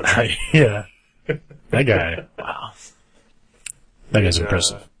 400. Yeah. That guy, wow. That guy's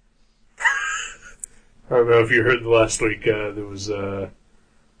impressive. I don't know if you heard last week, there was,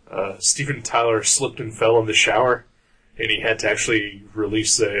 Steven Tyler slipped and fell in the shower, and he had to actually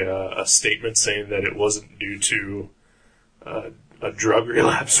release a statement saying that it wasn't due to, a drug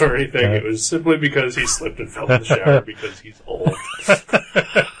relapse or anything. It was simply because he slipped and fell in the shower because he's old.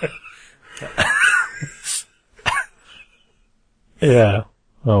 Yeah.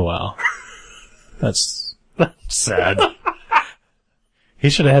 Oh, wow. That's sad. He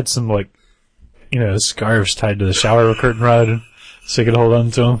should have had some, like, you know, scarves tied to the shower curtain rod so he could hold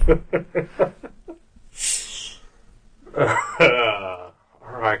on to them.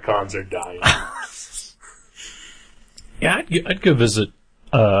 Our icons are dying. Yeah, I'd go visit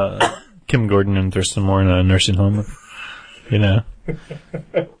Kim Gordon and Thurston Moore in a nursing home. You know,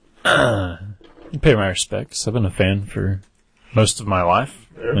 pay my respects. I've been a fan for most of my life.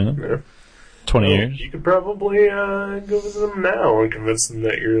 Yeah, You know, yeah. 20 Well, years. You could probably go visit them now and convince them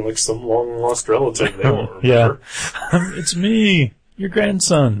that you're like some long lost relative they won't Yeah, remember. it's me, your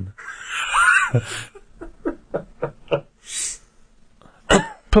grandson.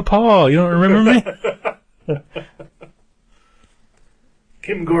 Papa, you don't remember me?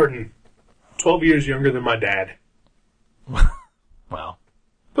 Kim Gordon, 12 years younger than my dad. Wow.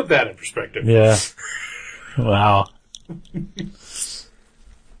 Put that in perspective. Yeah. Wow.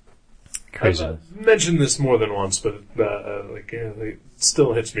 Crazy. I've mentioned this more than once, but it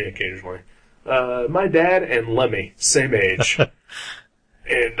still hits me occasionally. My dad and Lemmy, same age.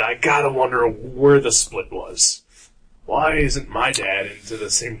 And I gotta wonder where the split was. Why isn't my dad into the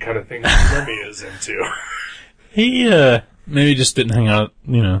same kind of thing that Lemmy is into? He, maybe just didn't hang out,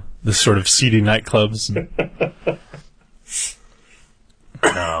 you know, the sort of seedy nightclubs.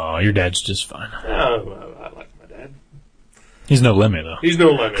 No, your dad's just fine. Oh, I like my dad. He's no Lemmy, though. He's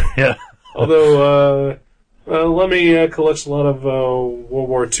no Lemmy. Yeah. Although, Lemmy collects a lot of World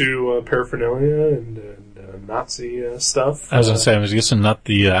War II paraphernalia and Nazi stuff. I was gonna say, I was guessing not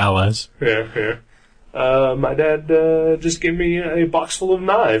the Allies. Yeah. My dad just gave me a box full of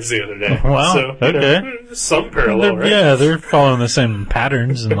knives the other day. Wow, So, okay. Some parallel, right? Yeah, they're following the same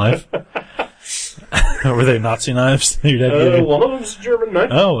patterns in life. Were they Nazi knives? Your dad gave you? One of them's a German knife.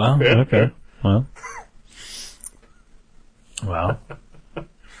 Oh, wow, Yeah, okay. Well. Wow.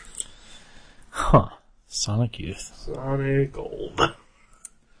 Huh. Sonic Youth. Sonic Gold.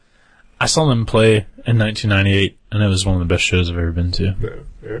 I saw them play in 1998, and it was one of the best shows I've ever been to.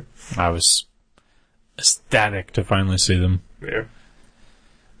 Yeah. I was ecstatic to finally see them. Yeah.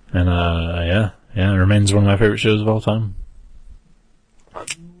 And, it remains one of my favorite shows of all time. I'm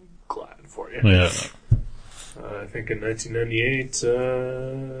glad for you. Yeah. I think in 1998,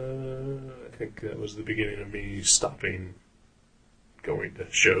 I think that was the beginning of me stopping going to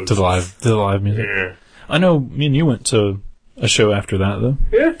shows. To the live music. Yeah. I know me and you went to a show after that, though.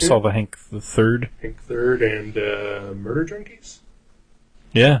 Yeah. Saw the Hank the Third. Hank Third and Murder Junkies.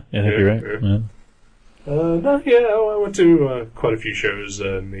 Yeah, I think you're right. Yeah. Yeah. I went to quite a few shows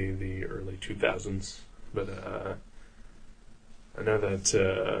in the early 2000s, but I know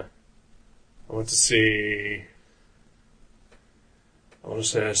that I went to see. I want to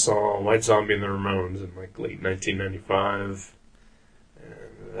say I saw White Zombie and the Ramones in like late 1995,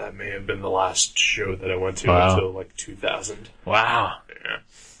 and that may have been the last show that I went to until like 2000. Wow.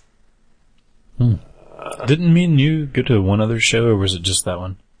 Yeah. Didn't me and you go to one other show, or was it just that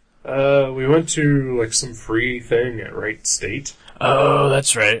one? We went to like some free thing at Wright State. Oh,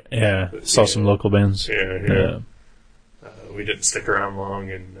 that's right. Yeah. Saw some local bands. Yeah. We didn't stick around long,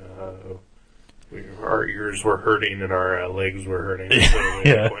 and our ears were hurting and our legs were hurting, so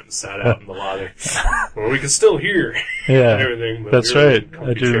we Yeah. went and sat out in the lobby. Well, we could still hear Yeah. and everything. But That's we were in right.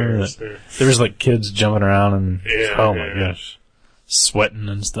 comfy I do remember chairs. that. There was like kids jumping around and Yeah, oh my yeah. gosh, sweating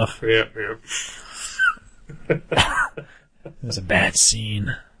and stuff. Yeah, yeah. It was a bad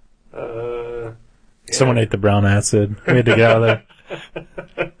scene. Yeah. Someone ate the brown acid. We had to get out of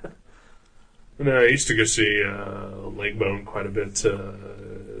there. No, I used to go see Leg Bone quite a bit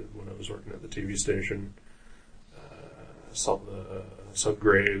when I was working at the TV station. Saw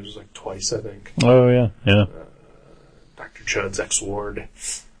Graves like twice, I think. Oh yeah, yeah. Dr. Chudd's Ex-Ward.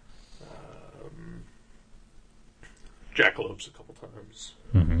 Jackalopes a couple times.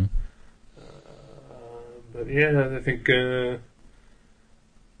 Mm-hmm. But yeah, I think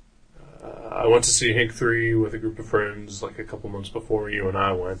I went to see Hank 3 with a group of friends like a couple months before you and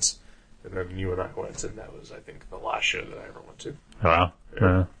I went. And then you and I went, and that was, I think, the last show that I ever went to. Wow.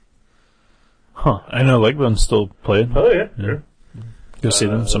 Yeah. Huh. I know Legbone's still playing. Oh, yeah. Yeah. Go see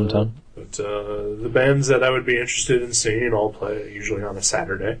them sometime. But the bands that I would be interested in seeing all play usually on a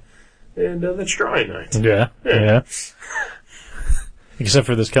Saturday. And that's drawing night. Yeah. Yeah. Except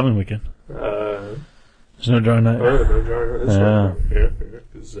for this coming weekend. There's no drawing night. Oh, no drawing night. That's Yeah. right. Yeah.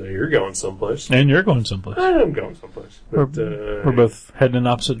 Because you're going someplace. And you're going someplace. I'm going someplace. But, We're both heading in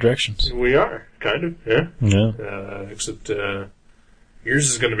opposite directions. We are, kind of, yeah. Yeah. Except yours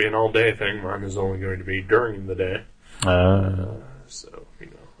is going to be an all-day thing. Mine is only going to be during the day. So, I'm going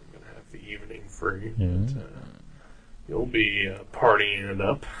to have the evening free. Yeah. But, you'll be partying it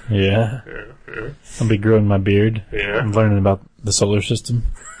up. Yeah. Yeah. I'll be growing my beard. Yeah. I'm learning about the solar system.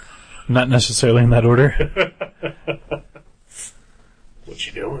 Not necessarily in that order. What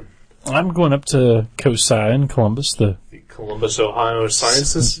you doing? I'm going up to COSI in Columbus. The Columbus, Ohio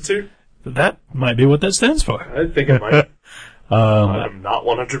Science Institute? That might be what that stands for. I think it might. I'm not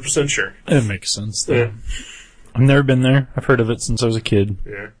 100% sure. It makes sense. Though. Yeah. I've never been there. I've heard of it since I was a kid.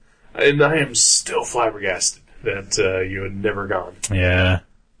 Yeah. And I am still flabbergasted that you had never gone. Yeah.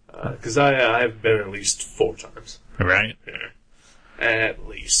 Because I've been at least 4 times. Right. Yeah. At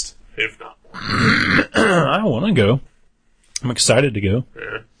least, if not more. I want to go. I'm excited to go.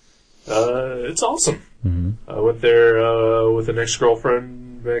 Yeah. It's awesome. Mm-hmm. I went there with an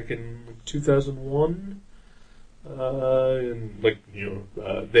ex-girlfriend back in 2001. And,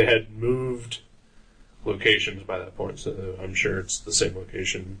 they had moved locations by that point, so I'm sure it's the same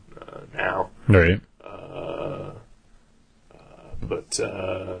location now. Right. But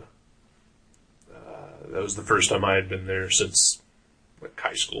that was the first time I had been there since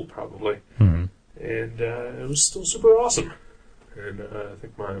high school, probably. Mm-hmm. And it was still super awesome. And I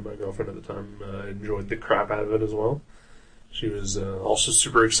think my girlfriend at the time enjoyed the crap out of it as well. She was also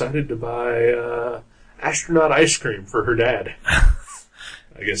super excited to buy astronaut ice cream for her dad.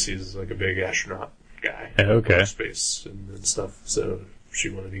 I guess he's like a big astronaut guy. Okay. Space and stuff. So she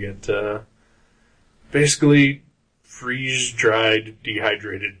wanted to get basically freeze-dried,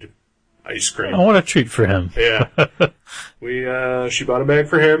 dehydrated ice cream. I want a treat for him. Yeah. She bought a bag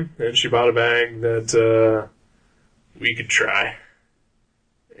for him, and she bought a bag that we could try.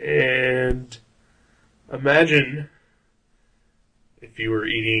 And imagine if you were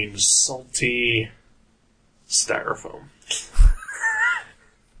eating salty styrofoam.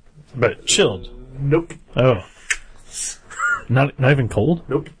 But chilled. Nope. Oh. Not even cold?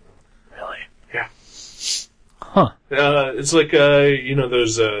 Nope. Really? Yeah. Huh. It's like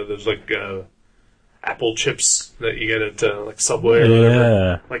those apple chips that you get at Subway or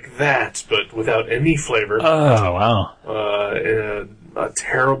whatever. Like that, but without any flavor. Oh, wow. A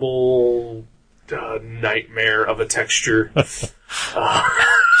terrible nightmare of a texture.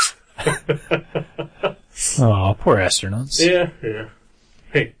 Oh, poor astronauts. Yeah.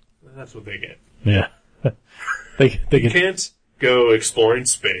 Hey, that's what they get. Yeah. they You get, can't go exploring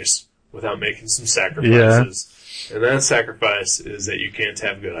space without making some sacrifices. Yeah. And that sacrifice is that you can't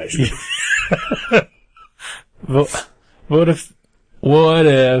have good ice cream. what if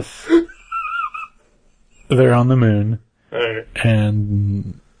they're on the moon Right.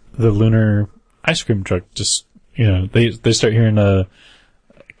 and the lunar ice cream truck just, they start hearing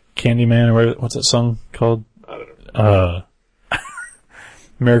Candyman or what's that song called? I don't know.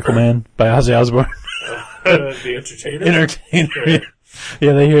 Miracle Man by Ozzy Osbourne. The Entertainer? Entertainer.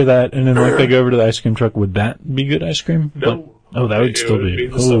 Yeah, they hear that, and then they go over to the ice cream truck. Would that be good ice cream? No. Oh, that would still be.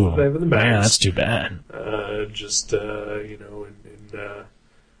 The stuff that they have in the bags. Man, that's too bad.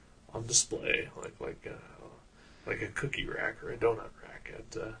 On display, like a cookie rack or a donut rack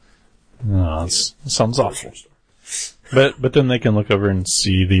at. No, that sounds awful. But then they can look over and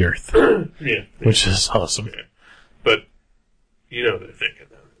see the Earth. Yeah. Which is awesome. Yeah. But they're thinking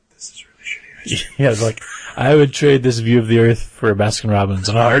though, this is really shitty Yeah, it's like, I would trade this view of the Earth for a Baskin-Robbins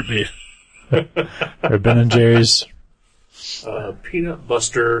in a heartbeat. Or Ben & Jerry's. Peanut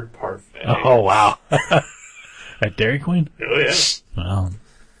Buster Parfait. Oh, wow. At Dairy Queen? Oh, yeah. Wow.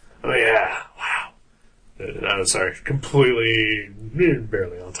 Oh, yeah. Wow. No, sorry. Completely,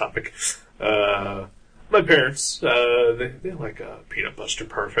 barely on topic. My parents, they like a Peanut Buster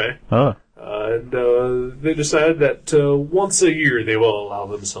Parfait. Oh. And they decided that once a year they will allow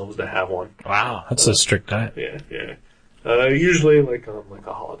themselves to have one. Wow. That's a strict diet. Yeah, yeah. Usually like on like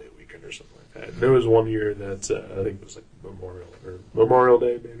a holiday weekend or something like that. And there was one year that I think it was like Memorial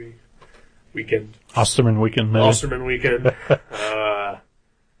Day maybe weekend. Osterman weekend, maybe. Osterman weekend.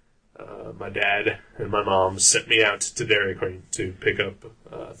 My dad and my mom sent me out to Dairy Queen to pick up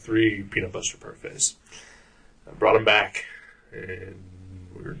 3 Peanut Buster Parfaits. I brought them back, and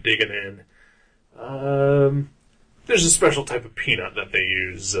we were digging in. There's a special type of peanut that they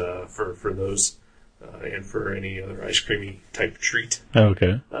use for those, and for any other ice creamy type treat.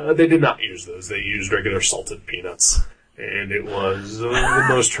 Okay. They did not use those. They used regular salted peanuts, and it was the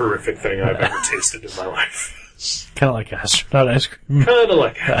most horrific thing I've ever tasted in my life. Kind of like astronaut ice cream. Kind of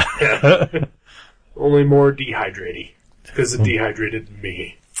like that, yeah. Only more dehydrated, because it dehydrated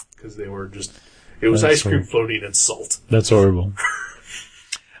me, because they were just, it was That's ice cream horrible. floating in salt. That's horrible.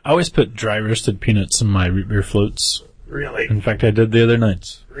 I always put dry roasted peanuts in my root beer floats. Really? In fact, I did the other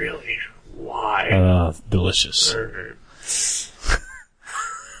night. Really? Why? Delicious. Alright.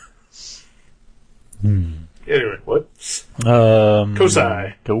 Anyway, what?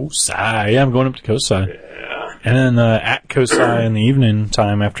 Kosai. Kosai. Yeah, I'm going up to Kosai. Yeah. And then at Kosai in the evening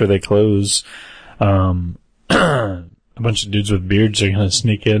time after they close, a bunch of dudes with beards are going to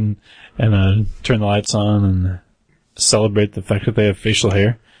sneak in and turn the lights on and celebrate the fact that they have facial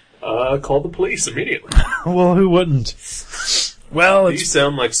hair. Call the police immediately. Well, who wouldn't? Well, These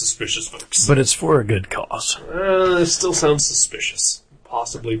sound like suspicious folks. but it's for a good cause. It still sounds suspicious.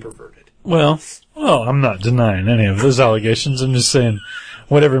 Possibly perverted. Well, I'm not denying any of those allegations. I'm just saying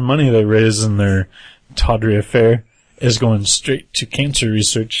whatever money they raise in their tawdry affair is going straight to cancer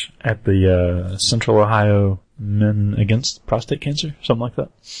research at the Central Ohio Men Against Prostate Cancer, something like that.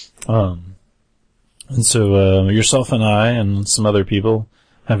 And so yourself and I and some other people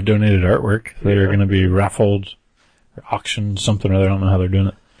have donated artwork that are going to be raffled or auctioned, something or other. I don't know how they're doing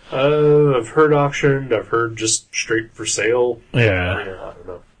it. I've heard auctioned. I've heard just straight for sale. Yeah. I don't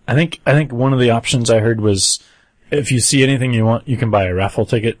know. I think one of the options I heard was if you see anything you want, you can buy a raffle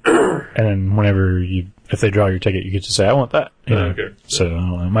ticket, and whenever if they draw your ticket, you get to say, I want that. You know? Okay. So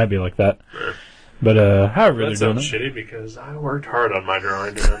it might be like that. But however That they're sounds doing shitty because I worked hard on my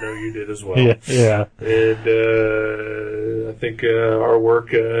drawing, and I know you did as well. it. Yeah. And I think our work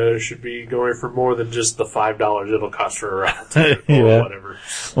should be going for more than just the $5 it'll cost for a raffle ticket or Yeah. whatever.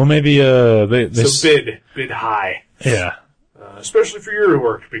 Well, maybe they So bid high, Yeah. especially for your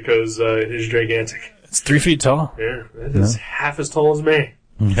work because it is gigantic. It's 3 feet tall. Yeah, it is half as tall as me.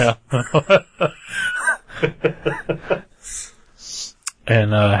 Yeah.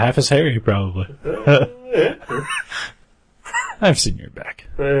 And half as hairy, probably. Yeah. I've seen your back.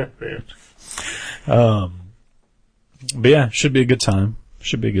 Yeah. But yeah, should be a good time.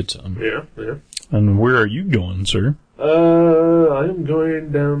 Yeah. And where are you going, sir? I am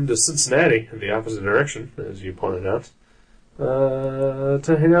going down to Cincinnati in the opposite direction, as you pointed out,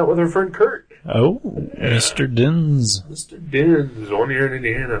 to hang out with our friend Kurt. Oh, Mr. Dins. Mr. Dins, 1 year in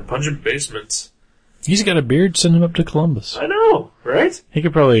Indiana, Pungent Basements. He's got a beard, send him up to Columbus. I know, right? He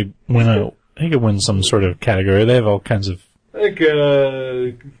could probably win some sort of category. They have all kinds of Like,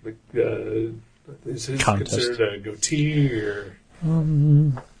 is his Contest. considered a goatee, or...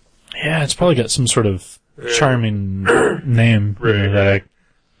 yeah, it's probably got some sort of charming name. Right. Like,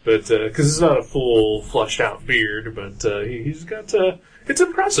 But, cause it's not a full, fleshed out beard, but, he's got, it's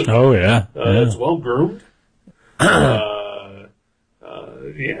impressive. oh yeah. It's well groomed.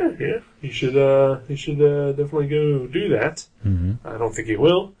 Yeah. He should definitely go do that. Mm-hmm. I don't think he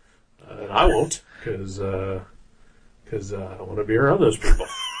will. And I won't, cause I don't want to be around those people.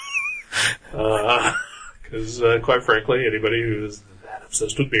 Cause, quite frankly, anybody who's that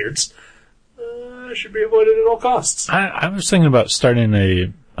obsessed with beards, should be avoided at all costs. I was thinking about starting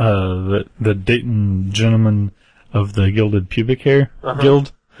the Dayton Gentlemen of the Gilded Pubic Hair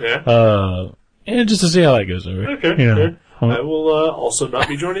Guild. Yeah. And just to see how that goes over. Okay. You know. Yeah. I will, also not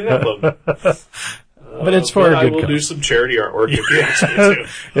be joining that club. But it's for a I good will cause. do some charity artwork if you ask me to.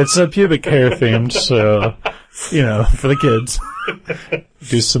 It's a pubic hair themed, so, for the kids.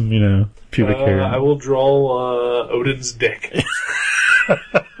 Do some, pubic hair. I will draw, Odin's dick.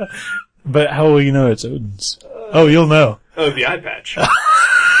 But how will you know it's Odin's? You'll know. Oh, the eye patch.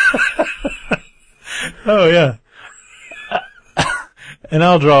 Oh, yeah. And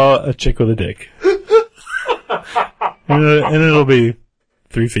I'll draw a chick with a dick. And it'll be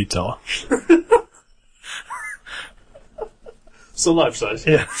 3 feet tall. So life size.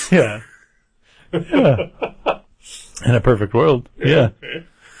 Yeah. Yeah. Yeah. In a perfect world. Yeah.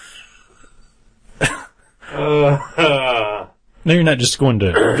 No, you're not just going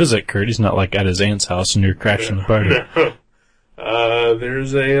to visit Kurt. He's not like at his aunt's house and you're crashing the party.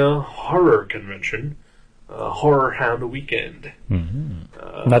 There's a horror convention. Horror Hound Weekend.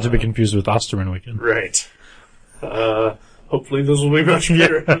 Mm-hmm. Not to be confused with Osterman Weekend. Right. Hopefully this will be much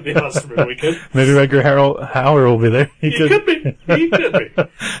better than the Osterman Weekend. Maybe Edgar Hauer will be there. He could be. He could be.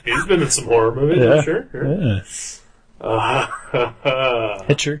 He's been in some horror movies, Yeah. I'm sure. Yeah.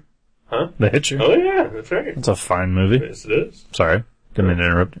 Hitcher. Huh? The Hitcher. Oh, yeah, that's right. That's a fine movie. Yes, it is. Sorry. Didn't mean to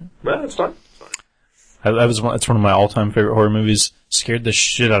interrupt you. No, it's fine. It's one of my all-time favorite horror movies. Scared the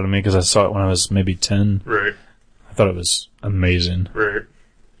shit out of me because I saw it when I was maybe 10. Right. I thought it was amazing. Right.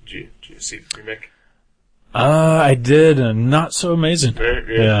 Did you see the remake? I did, and not so amazing. Right,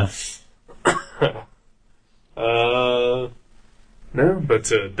 Yeah. No,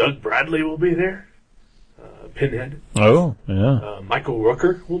 but Doug Bradley will be there. Pinhead. Oh, yeah. Michael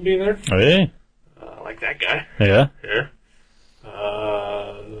Rooker will be there. Oh, yeah. I like that guy. Yeah. Yeah.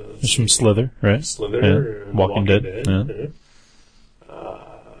 There's some Slither, right? Slither. Yeah. Walking Dead. Yeah.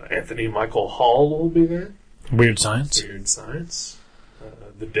 Anthony Michael Hall will be there. Weird Science. Weird Science.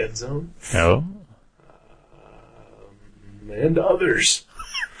 The Dead Zone. Oh. And others.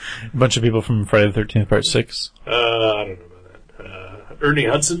 A bunch of people from Friday the 13th, Part 6. I don't know about that. Ernie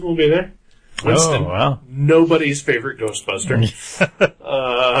Hudson will be there. Winston, Oh, wow. nobody's favorite Ghostbuster.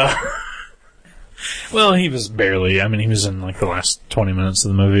 Well, he was barely. I mean, he was in like the last 20 minutes of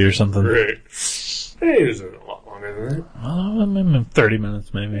the movie or something. Right. Hey, he was in it a lot longer than that. Well, maybe 30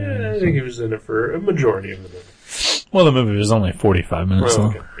 minutes, maybe. Yeah, I think he was in it for a majority of the movie. Well, the movie was only 45 minutes Well,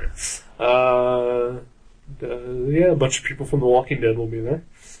 long. okay. Yeah, a bunch of people from The Walking Dead will be there.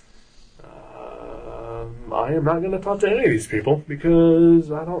 I am not going to talk to any of these people because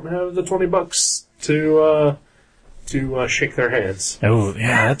I don't have the $20 to shake their hands. Oh,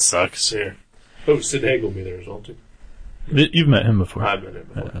 yeah, that sucks. Yeah. Oh, Sid Haig will be there as well too. You've met him before. I've met him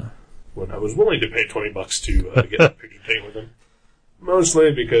before. When I was willing to pay $20 to get a picture taken with him,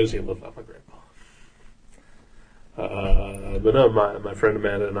 mostly because he lived like my grandpa. But no, my friend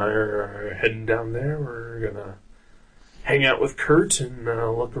Amanda and I are heading down there. We're gonna hang out with Kurt and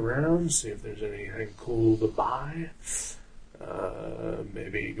look around, see if there's anything cool to buy.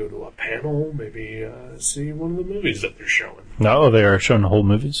 Maybe go to a panel. Maybe see one of the movies that they're showing. No, they are showing whole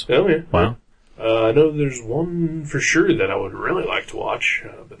movies. Oh yeah. Wow. I know there's one for sure that I would really like to watch,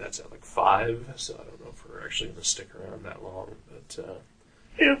 but that's at like 5, so I don't know if we're actually going to stick around that long. But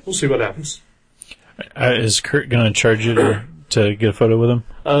yeah, we'll see what happens. Is Kurt going to charge you to get a photo with him?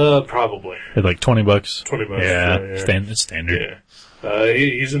 Probably. At like $20. $20. Yeah, Yeah. It's standard. Yeah.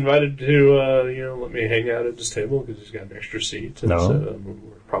 He's invited to, let me hang out at his table because he's got an extra seat. And No. so we're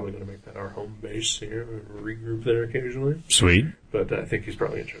probably going to make that our home base here and regroup there occasionally. Sweet. But I think he's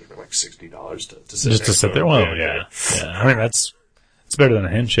probably going to charge me like $60 to sit Just to sit there? Well, yeah. I mean, it's better than a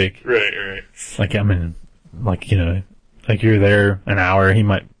handshake. Right. Like, I mean, like, like you're there an hour, he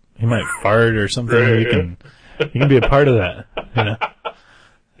might fart or something. Right, you can be a part of that.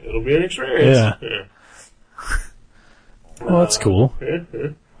 It'll be an experience. Yeah. Well, that's cool. Yeah.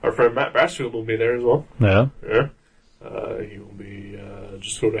 Our friend Matt Brassfield will be there as well. Yeah. Yeah. He will be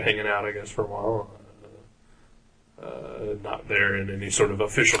just sort of hanging out, I guess, for a while. Not there in any sort of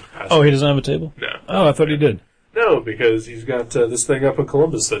official capacity. Oh, he doesn't have a table? No. Oh, I thought he did. No, because he's got this thing up in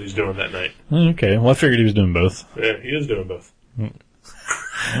Columbus that he's doing that night. Okay. Well, I figured he was doing both. Yeah, he is doing both.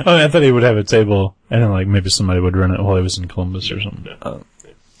 Oh, I thought he would have a table, and then like maybe somebody would run it while he was in Columbus or something.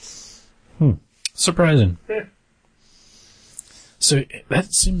 No. Surprising. Yeah. So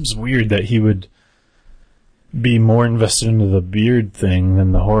that seems weird that he would be more invested into the beard thing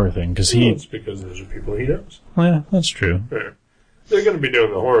than the horror thing, because Well, it's because those are people he knows. Yeah, that's true. Yeah. They're going to be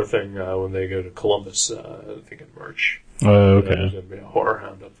doing the horror thing when they go to Columbus, I think in March. Oh, okay. There's going to be a horror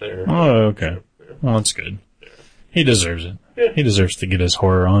hound up there. Oh, okay. Yeah. Well, that's good. He deserves it. Yeah. He deserves to get his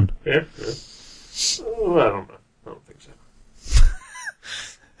horror on. Yeah. Oh, I don't know. I don't think so.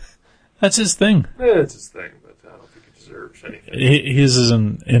 That's his thing. Yeah, it's his thing, but I don't think he deserves anything.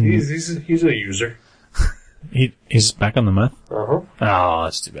 He's He's a user. he's back on the meth. Uh-huh. Oh,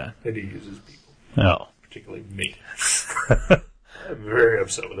 that's too bad. And he uses people, Oh. particularly me. I'm very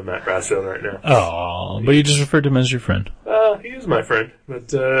upset with the Matt Brassfield right now. Oh, but you just referred to him as your friend. He is my friend, but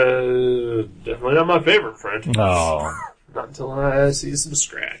definitely not my favorite friend. Oh. Not until I see some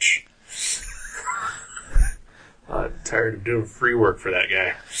scratch. I'm tired of doing free work for that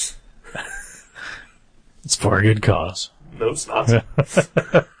guy. It's for a good cause. No, it's not.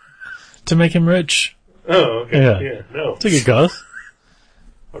 To make him rich. Oh, okay. Yeah. Yeah, no. It's a good cause.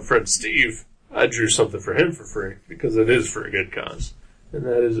 My friend Steve, I drew something for him for free because it is for a good cause. And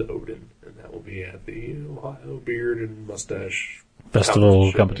that is Odin. And that will be at the Ohio Beard and Mustache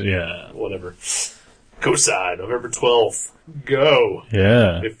Festival competition. Yeah. Whatever. Cosi, November 12th. Go.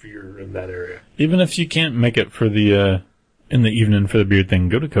 Yeah. If you're in that area. Even if you can't make it for the, in the evening for the beard thing,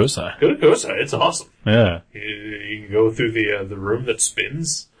 go to Cosi. Go to Cosi. It's awesome. Yeah. You can go through the room that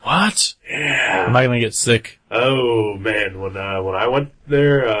spins. What? Yeah. Am I gonna get sick? Oh man, when I went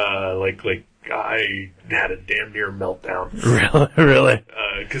there, I had a damn near meltdown. Really?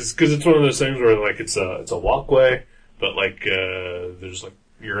 Cause it's one of those things where like it's a walkway, but like there's like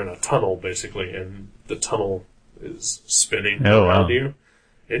you're in a tunnel basically, and the tunnel is spinning around you,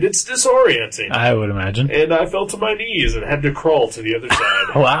 and it's disorienting. I would imagine. And I fell to my knees and had to crawl to the other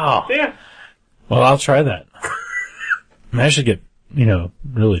side. Wow. Yeah. Well, I'll try that. I should get,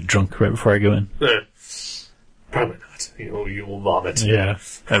 really drunk right before I go in. Probably not. You will vomit. Yeah,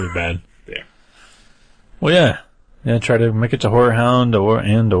 that'd be bad. Yeah. Well, yeah. Yeah, try to make it to Horror Hound or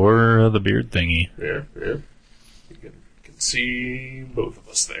the beard thingy. Yeah. You can see both of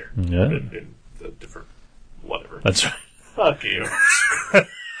us there. Yeah. In the different whatever. That's right. Fuck you.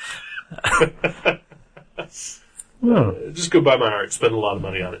 Oh. Just go buy my art. Spend a lot of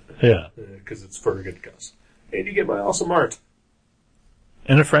money on it. Yeah. Because it's for a good cause. And you get my awesome art.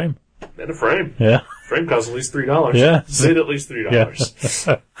 In a frame. And a frame. Yeah. Frame costs at least $3. Yeah. Bid at least $3.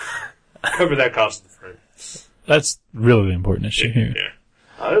 Yeah. Cover that cost of the frame. That's really the important issue here. Yeah.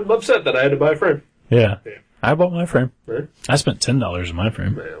 I'm upset that I had to buy a frame. Yeah. Yeah. I bought my frame. Right? I spent $10 on my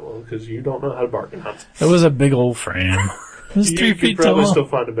frame. Yeah, well, because you don't know how to bargain hunt. It was a big old frame. It was 3 You feet could probably tall. still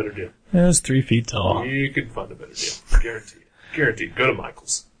find a better deal. It was 3 feet tall. You could find a better deal. Guaranteed. Guaranteed. Go to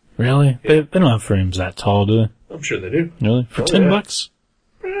Michael's. Really? Yeah. They don't have frames that tall, do they? I'm sure they do. Really? For Oh, $10?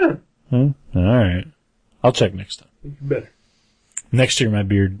 Yeah. Alright. I'll check next time. You better. Next year my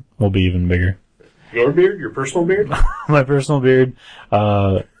beard will be even bigger. Your beard? Your personal beard? My personal beard,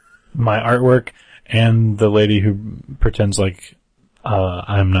 my artwork, and the lady who pretends like,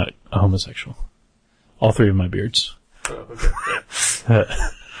 I'm not a homosexual. All 3 of my beards. Oh, okay. Yeah.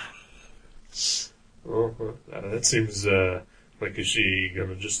 Well, that seems, like, is she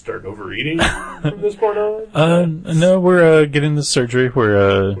gonna just start overeating from this point on? No, we're, getting the surgery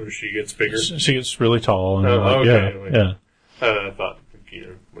where, Where she gets bigger? she gets really tall. And okay. Yeah. I thought, like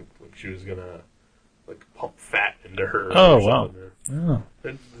she was gonna, like, pump fat into her. Oh, or wow. something. Oh.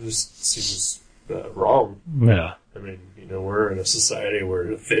 It just seems wrong. Yeah. I mean, we're in a society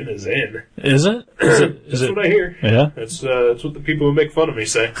where thin is in. Is it? That's what I hear. Yeah. That's what the people who make fun of me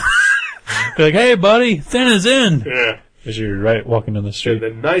say. Be like, hey buddy, thin is in! Yeah. As you're right walking down the And street.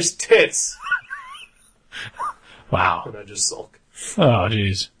 then nice tits. Wow. And I just sulk. Oh,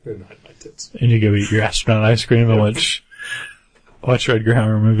 jeez. And hide my tits. And you go eat your astronaut ice cream and watch Edgar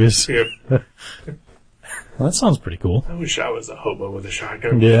Hammer movies. Yeah. Well, that sounds pretty cool. I wish I was a hobo with a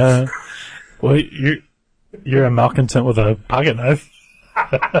shotgun. Yeah. Well, you're a malcontent with a pocket knife.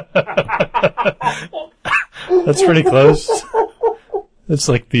 That's pretty close. It's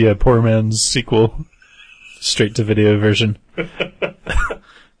like the poor man's sequel, straight to video version.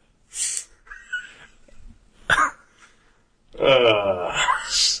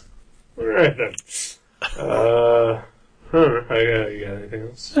 Alright then. You got anything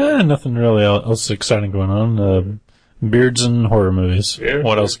else? Nothing really else exciting going on. Beards and horror movies. Yeah,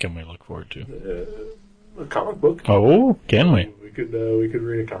 What sure. else can we look forward to? A comic book. Oh, can we? We could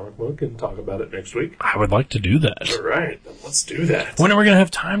read a comic book and talk about it next week. I would like to do that. Alright, then let's do that. When are we going to have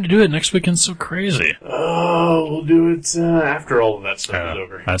time to do it? Next weekend's so crazy. Oh, we'll do it after all of that stuff is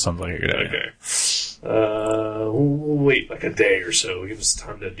over. That sounds like a good idea. Okay. We'll wait like a day or so. Give us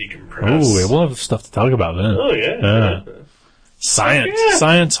time to decompress. Ooh, we'll have stuff to talk about then. Oh, yeah. Science. Yeah.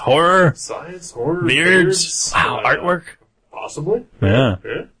 Science, horror, Science, horror, beards. Wow, artwork. Possibly. Yeah.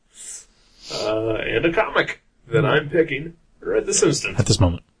 And a comic that I'm picking right this instant. At this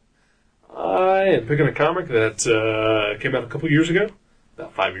moment. I am picking a comic that came out a couple years ago,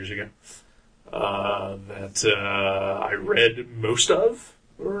 about 5 years ago, that I read most of,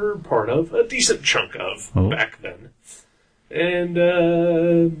 or part of, a decent chunk of back then.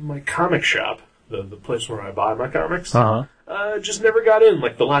 And my comic shop, the place where I buy my comics, just never got in,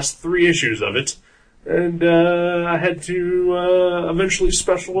 like the last 3 issues of it. And I had to eventually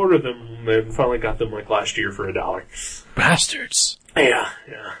special order them, and finally got them like last year for $1. Bastards. Yeah.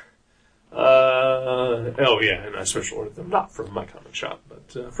 And I special ordered them not from my comic shop,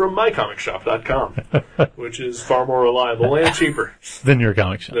 but from mycomicshop.com, which is far more reliable and cheaper Than your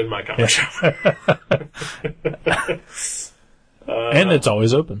comic shop. than my comic shop. And it's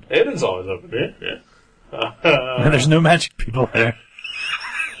always open. It is always open, yeah. And there's no magic people there.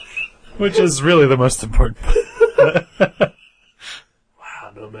 Which is really the most important.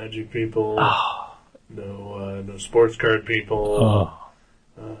 Wow, no magic people. Oh. No sports card people. Oh.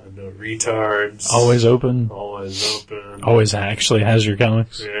 No retards. Always open. Always open. Always actually has your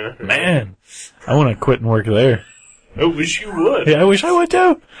comics. Yeah. Man, I want to quit and work there. I wish you would. Yeah, I wish I would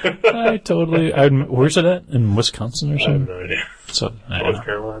too. Where's it at? In Wisconsin or I have something? no idea. So, I don't North know.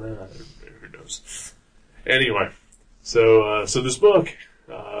 Carolina? Who knows? Anyway, so this book,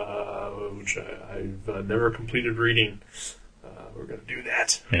 which I've never completed reading, we're going to do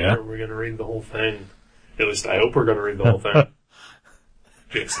that. Yeah. We're going to read the whole thing. At least I hope we're going to read the whole thing.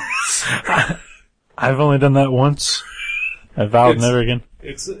 Jason. I've only done that once. I vowed never again.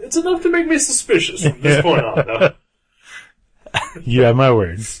 It's enough to make me suspicious from this point on, though. You have my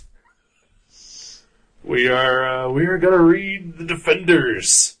word. We are going to read The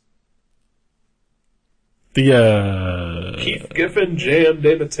Defenders. Keith Giffen, J.M.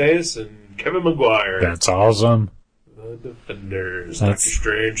 DeMatteis, and Kevin Maguire. That's awesome. The Defenders. Doctor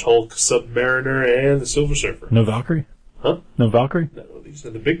Strange, Hulk, Submariner, and the Silver Surfer. No Valkyrie? Huh? No Valkyrie? No, these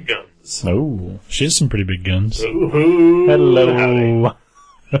are the big guns. Oh, she has some pretty big guns. Ooh, Hello.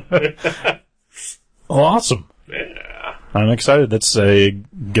 Oh, awesome. Yeah. I'm excited. That's a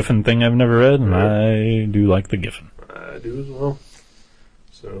Giffen thing I've never read, and I do like the Giffen. I do as well.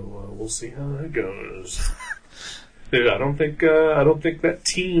 So we'll see how that goes. Dude, I don't think that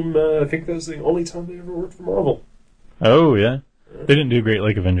team. I think that was the only time they ever worked for Marvel. Oh, yeah. They didn't do Great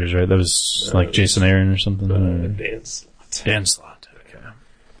Lake Avengers, right? That was like Jason Aaron or something. Dan Slott. Dan Slott. Okay.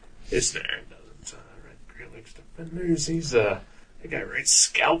 Jason Aaron doesn't write Great Lakes Defenders. He's that guy writes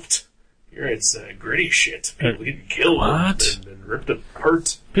Scalped. He writes gritty shit. People getting killed What? and ripped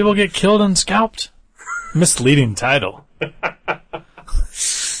apart. People get killed and scalped? Misleading title.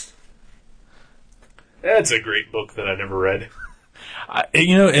 That's a great book that I never read.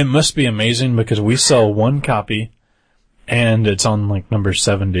 It must be amazing because we sell one copy and it's on like number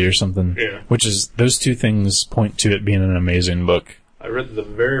 70 or something. Yeah. Which is, those two things point to it being an amazing book. I read the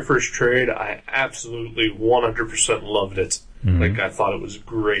very first trade. I absolutely 100% loved it. Mm-hmm. Like, I thought it was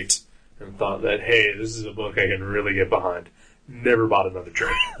great. And thought that, hey, this is a book I can really get behind. Never bought another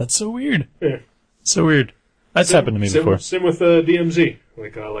trade. That's so weird. Yeah. So weird. That's happened to me before. Same with DMZ.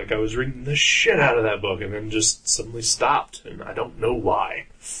 Like I was reading the shit out of that book and then just suddenly stopped. And I don't know why.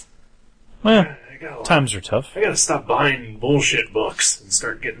 Well, times are tough. I gotta stop buying bullshit books and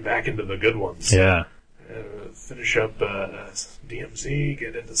start getting back into the good ones. Yeah. Finish up DMZ,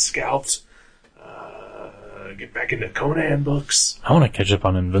 get into Scalped, get back into Conan books. I want to catch up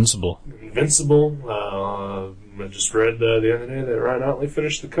on Invincible. Invincible. I just read the other day that Ryan Otley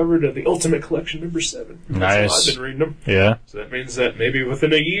finished the cover to the Ultimate Collection #7. Nice. So I've been reading them. Yeah. So that means that maybe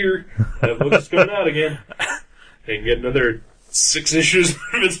within a year, that book is coming out again. And get another 6 issues of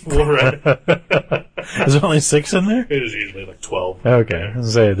Invincible read. Is there only 6 in there? It is usually like 12. Okay. I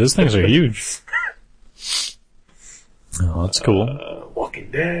was gonna say, those things are huge. Oh, that's cool. Walking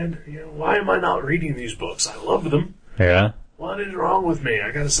Dead. Why am I not reading these books? I love them. Yeah. What is wrong with me?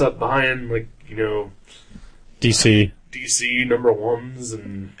 I gotta stop buying, DC. DC #1s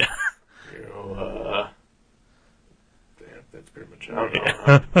and, that's pretty much, I don't know.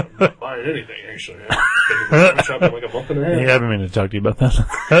 I'm not buying anything, actually. I've been in the shop in like a month and a half. Yeah, I've been meaning to talk to you about that.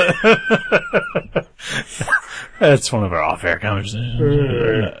 That's one of our off-air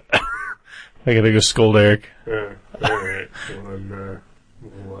conversations. I gotta go scold Eric. Alright. Well, then,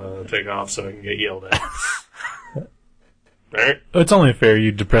 we'll take off so I can get yelled at. Alright? It's only fair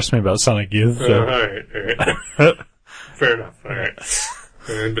you depressed me about Sonic Youth. So. Alright. Fair enough. Alright.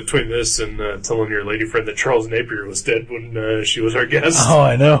 And between this and telling your lady friend that Charles Napier was dead when she was our guest. Oh,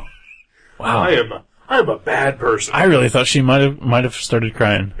 I know. Wow. I am a bad person. I really thought she might have started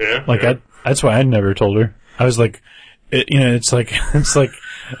crying. Yeah. Like yeah. that's why I never told her. I was like, it's like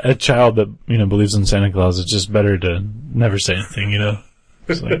a child that believes in Santa Claus. It's just better to never say anything.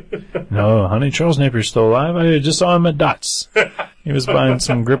 It's like, no, honey, Charles Napier's still alive. I just saw him at Dots. He was buying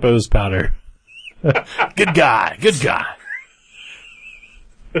some Grippo's powder. Good guy.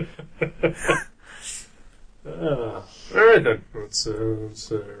 Alright then. Let's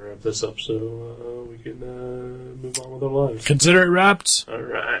wrap this up so we can move on with our lives. Consider it wrapped.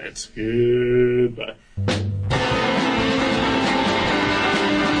 Alright. Goodbye.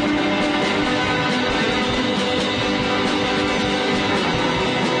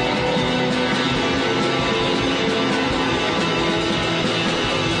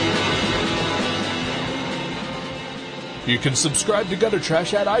 can subscribe to Gutter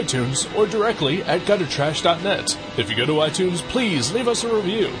Trash at iTunes or directly at guttertrash.net. If you go to iTunes, please leave us a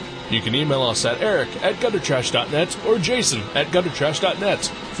review. You can email us at eric@guttertrash.net or jason@guttertrash.net.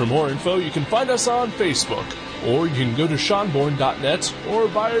 For more info, you can find us on Facebook, or you can go to seanborn.net or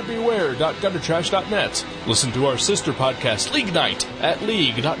buyerbeware.guttertrash.net. Listen to our sister podcast, League Night, at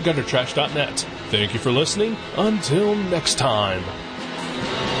league.guttertrash.net. Thank you for listening. Until next time.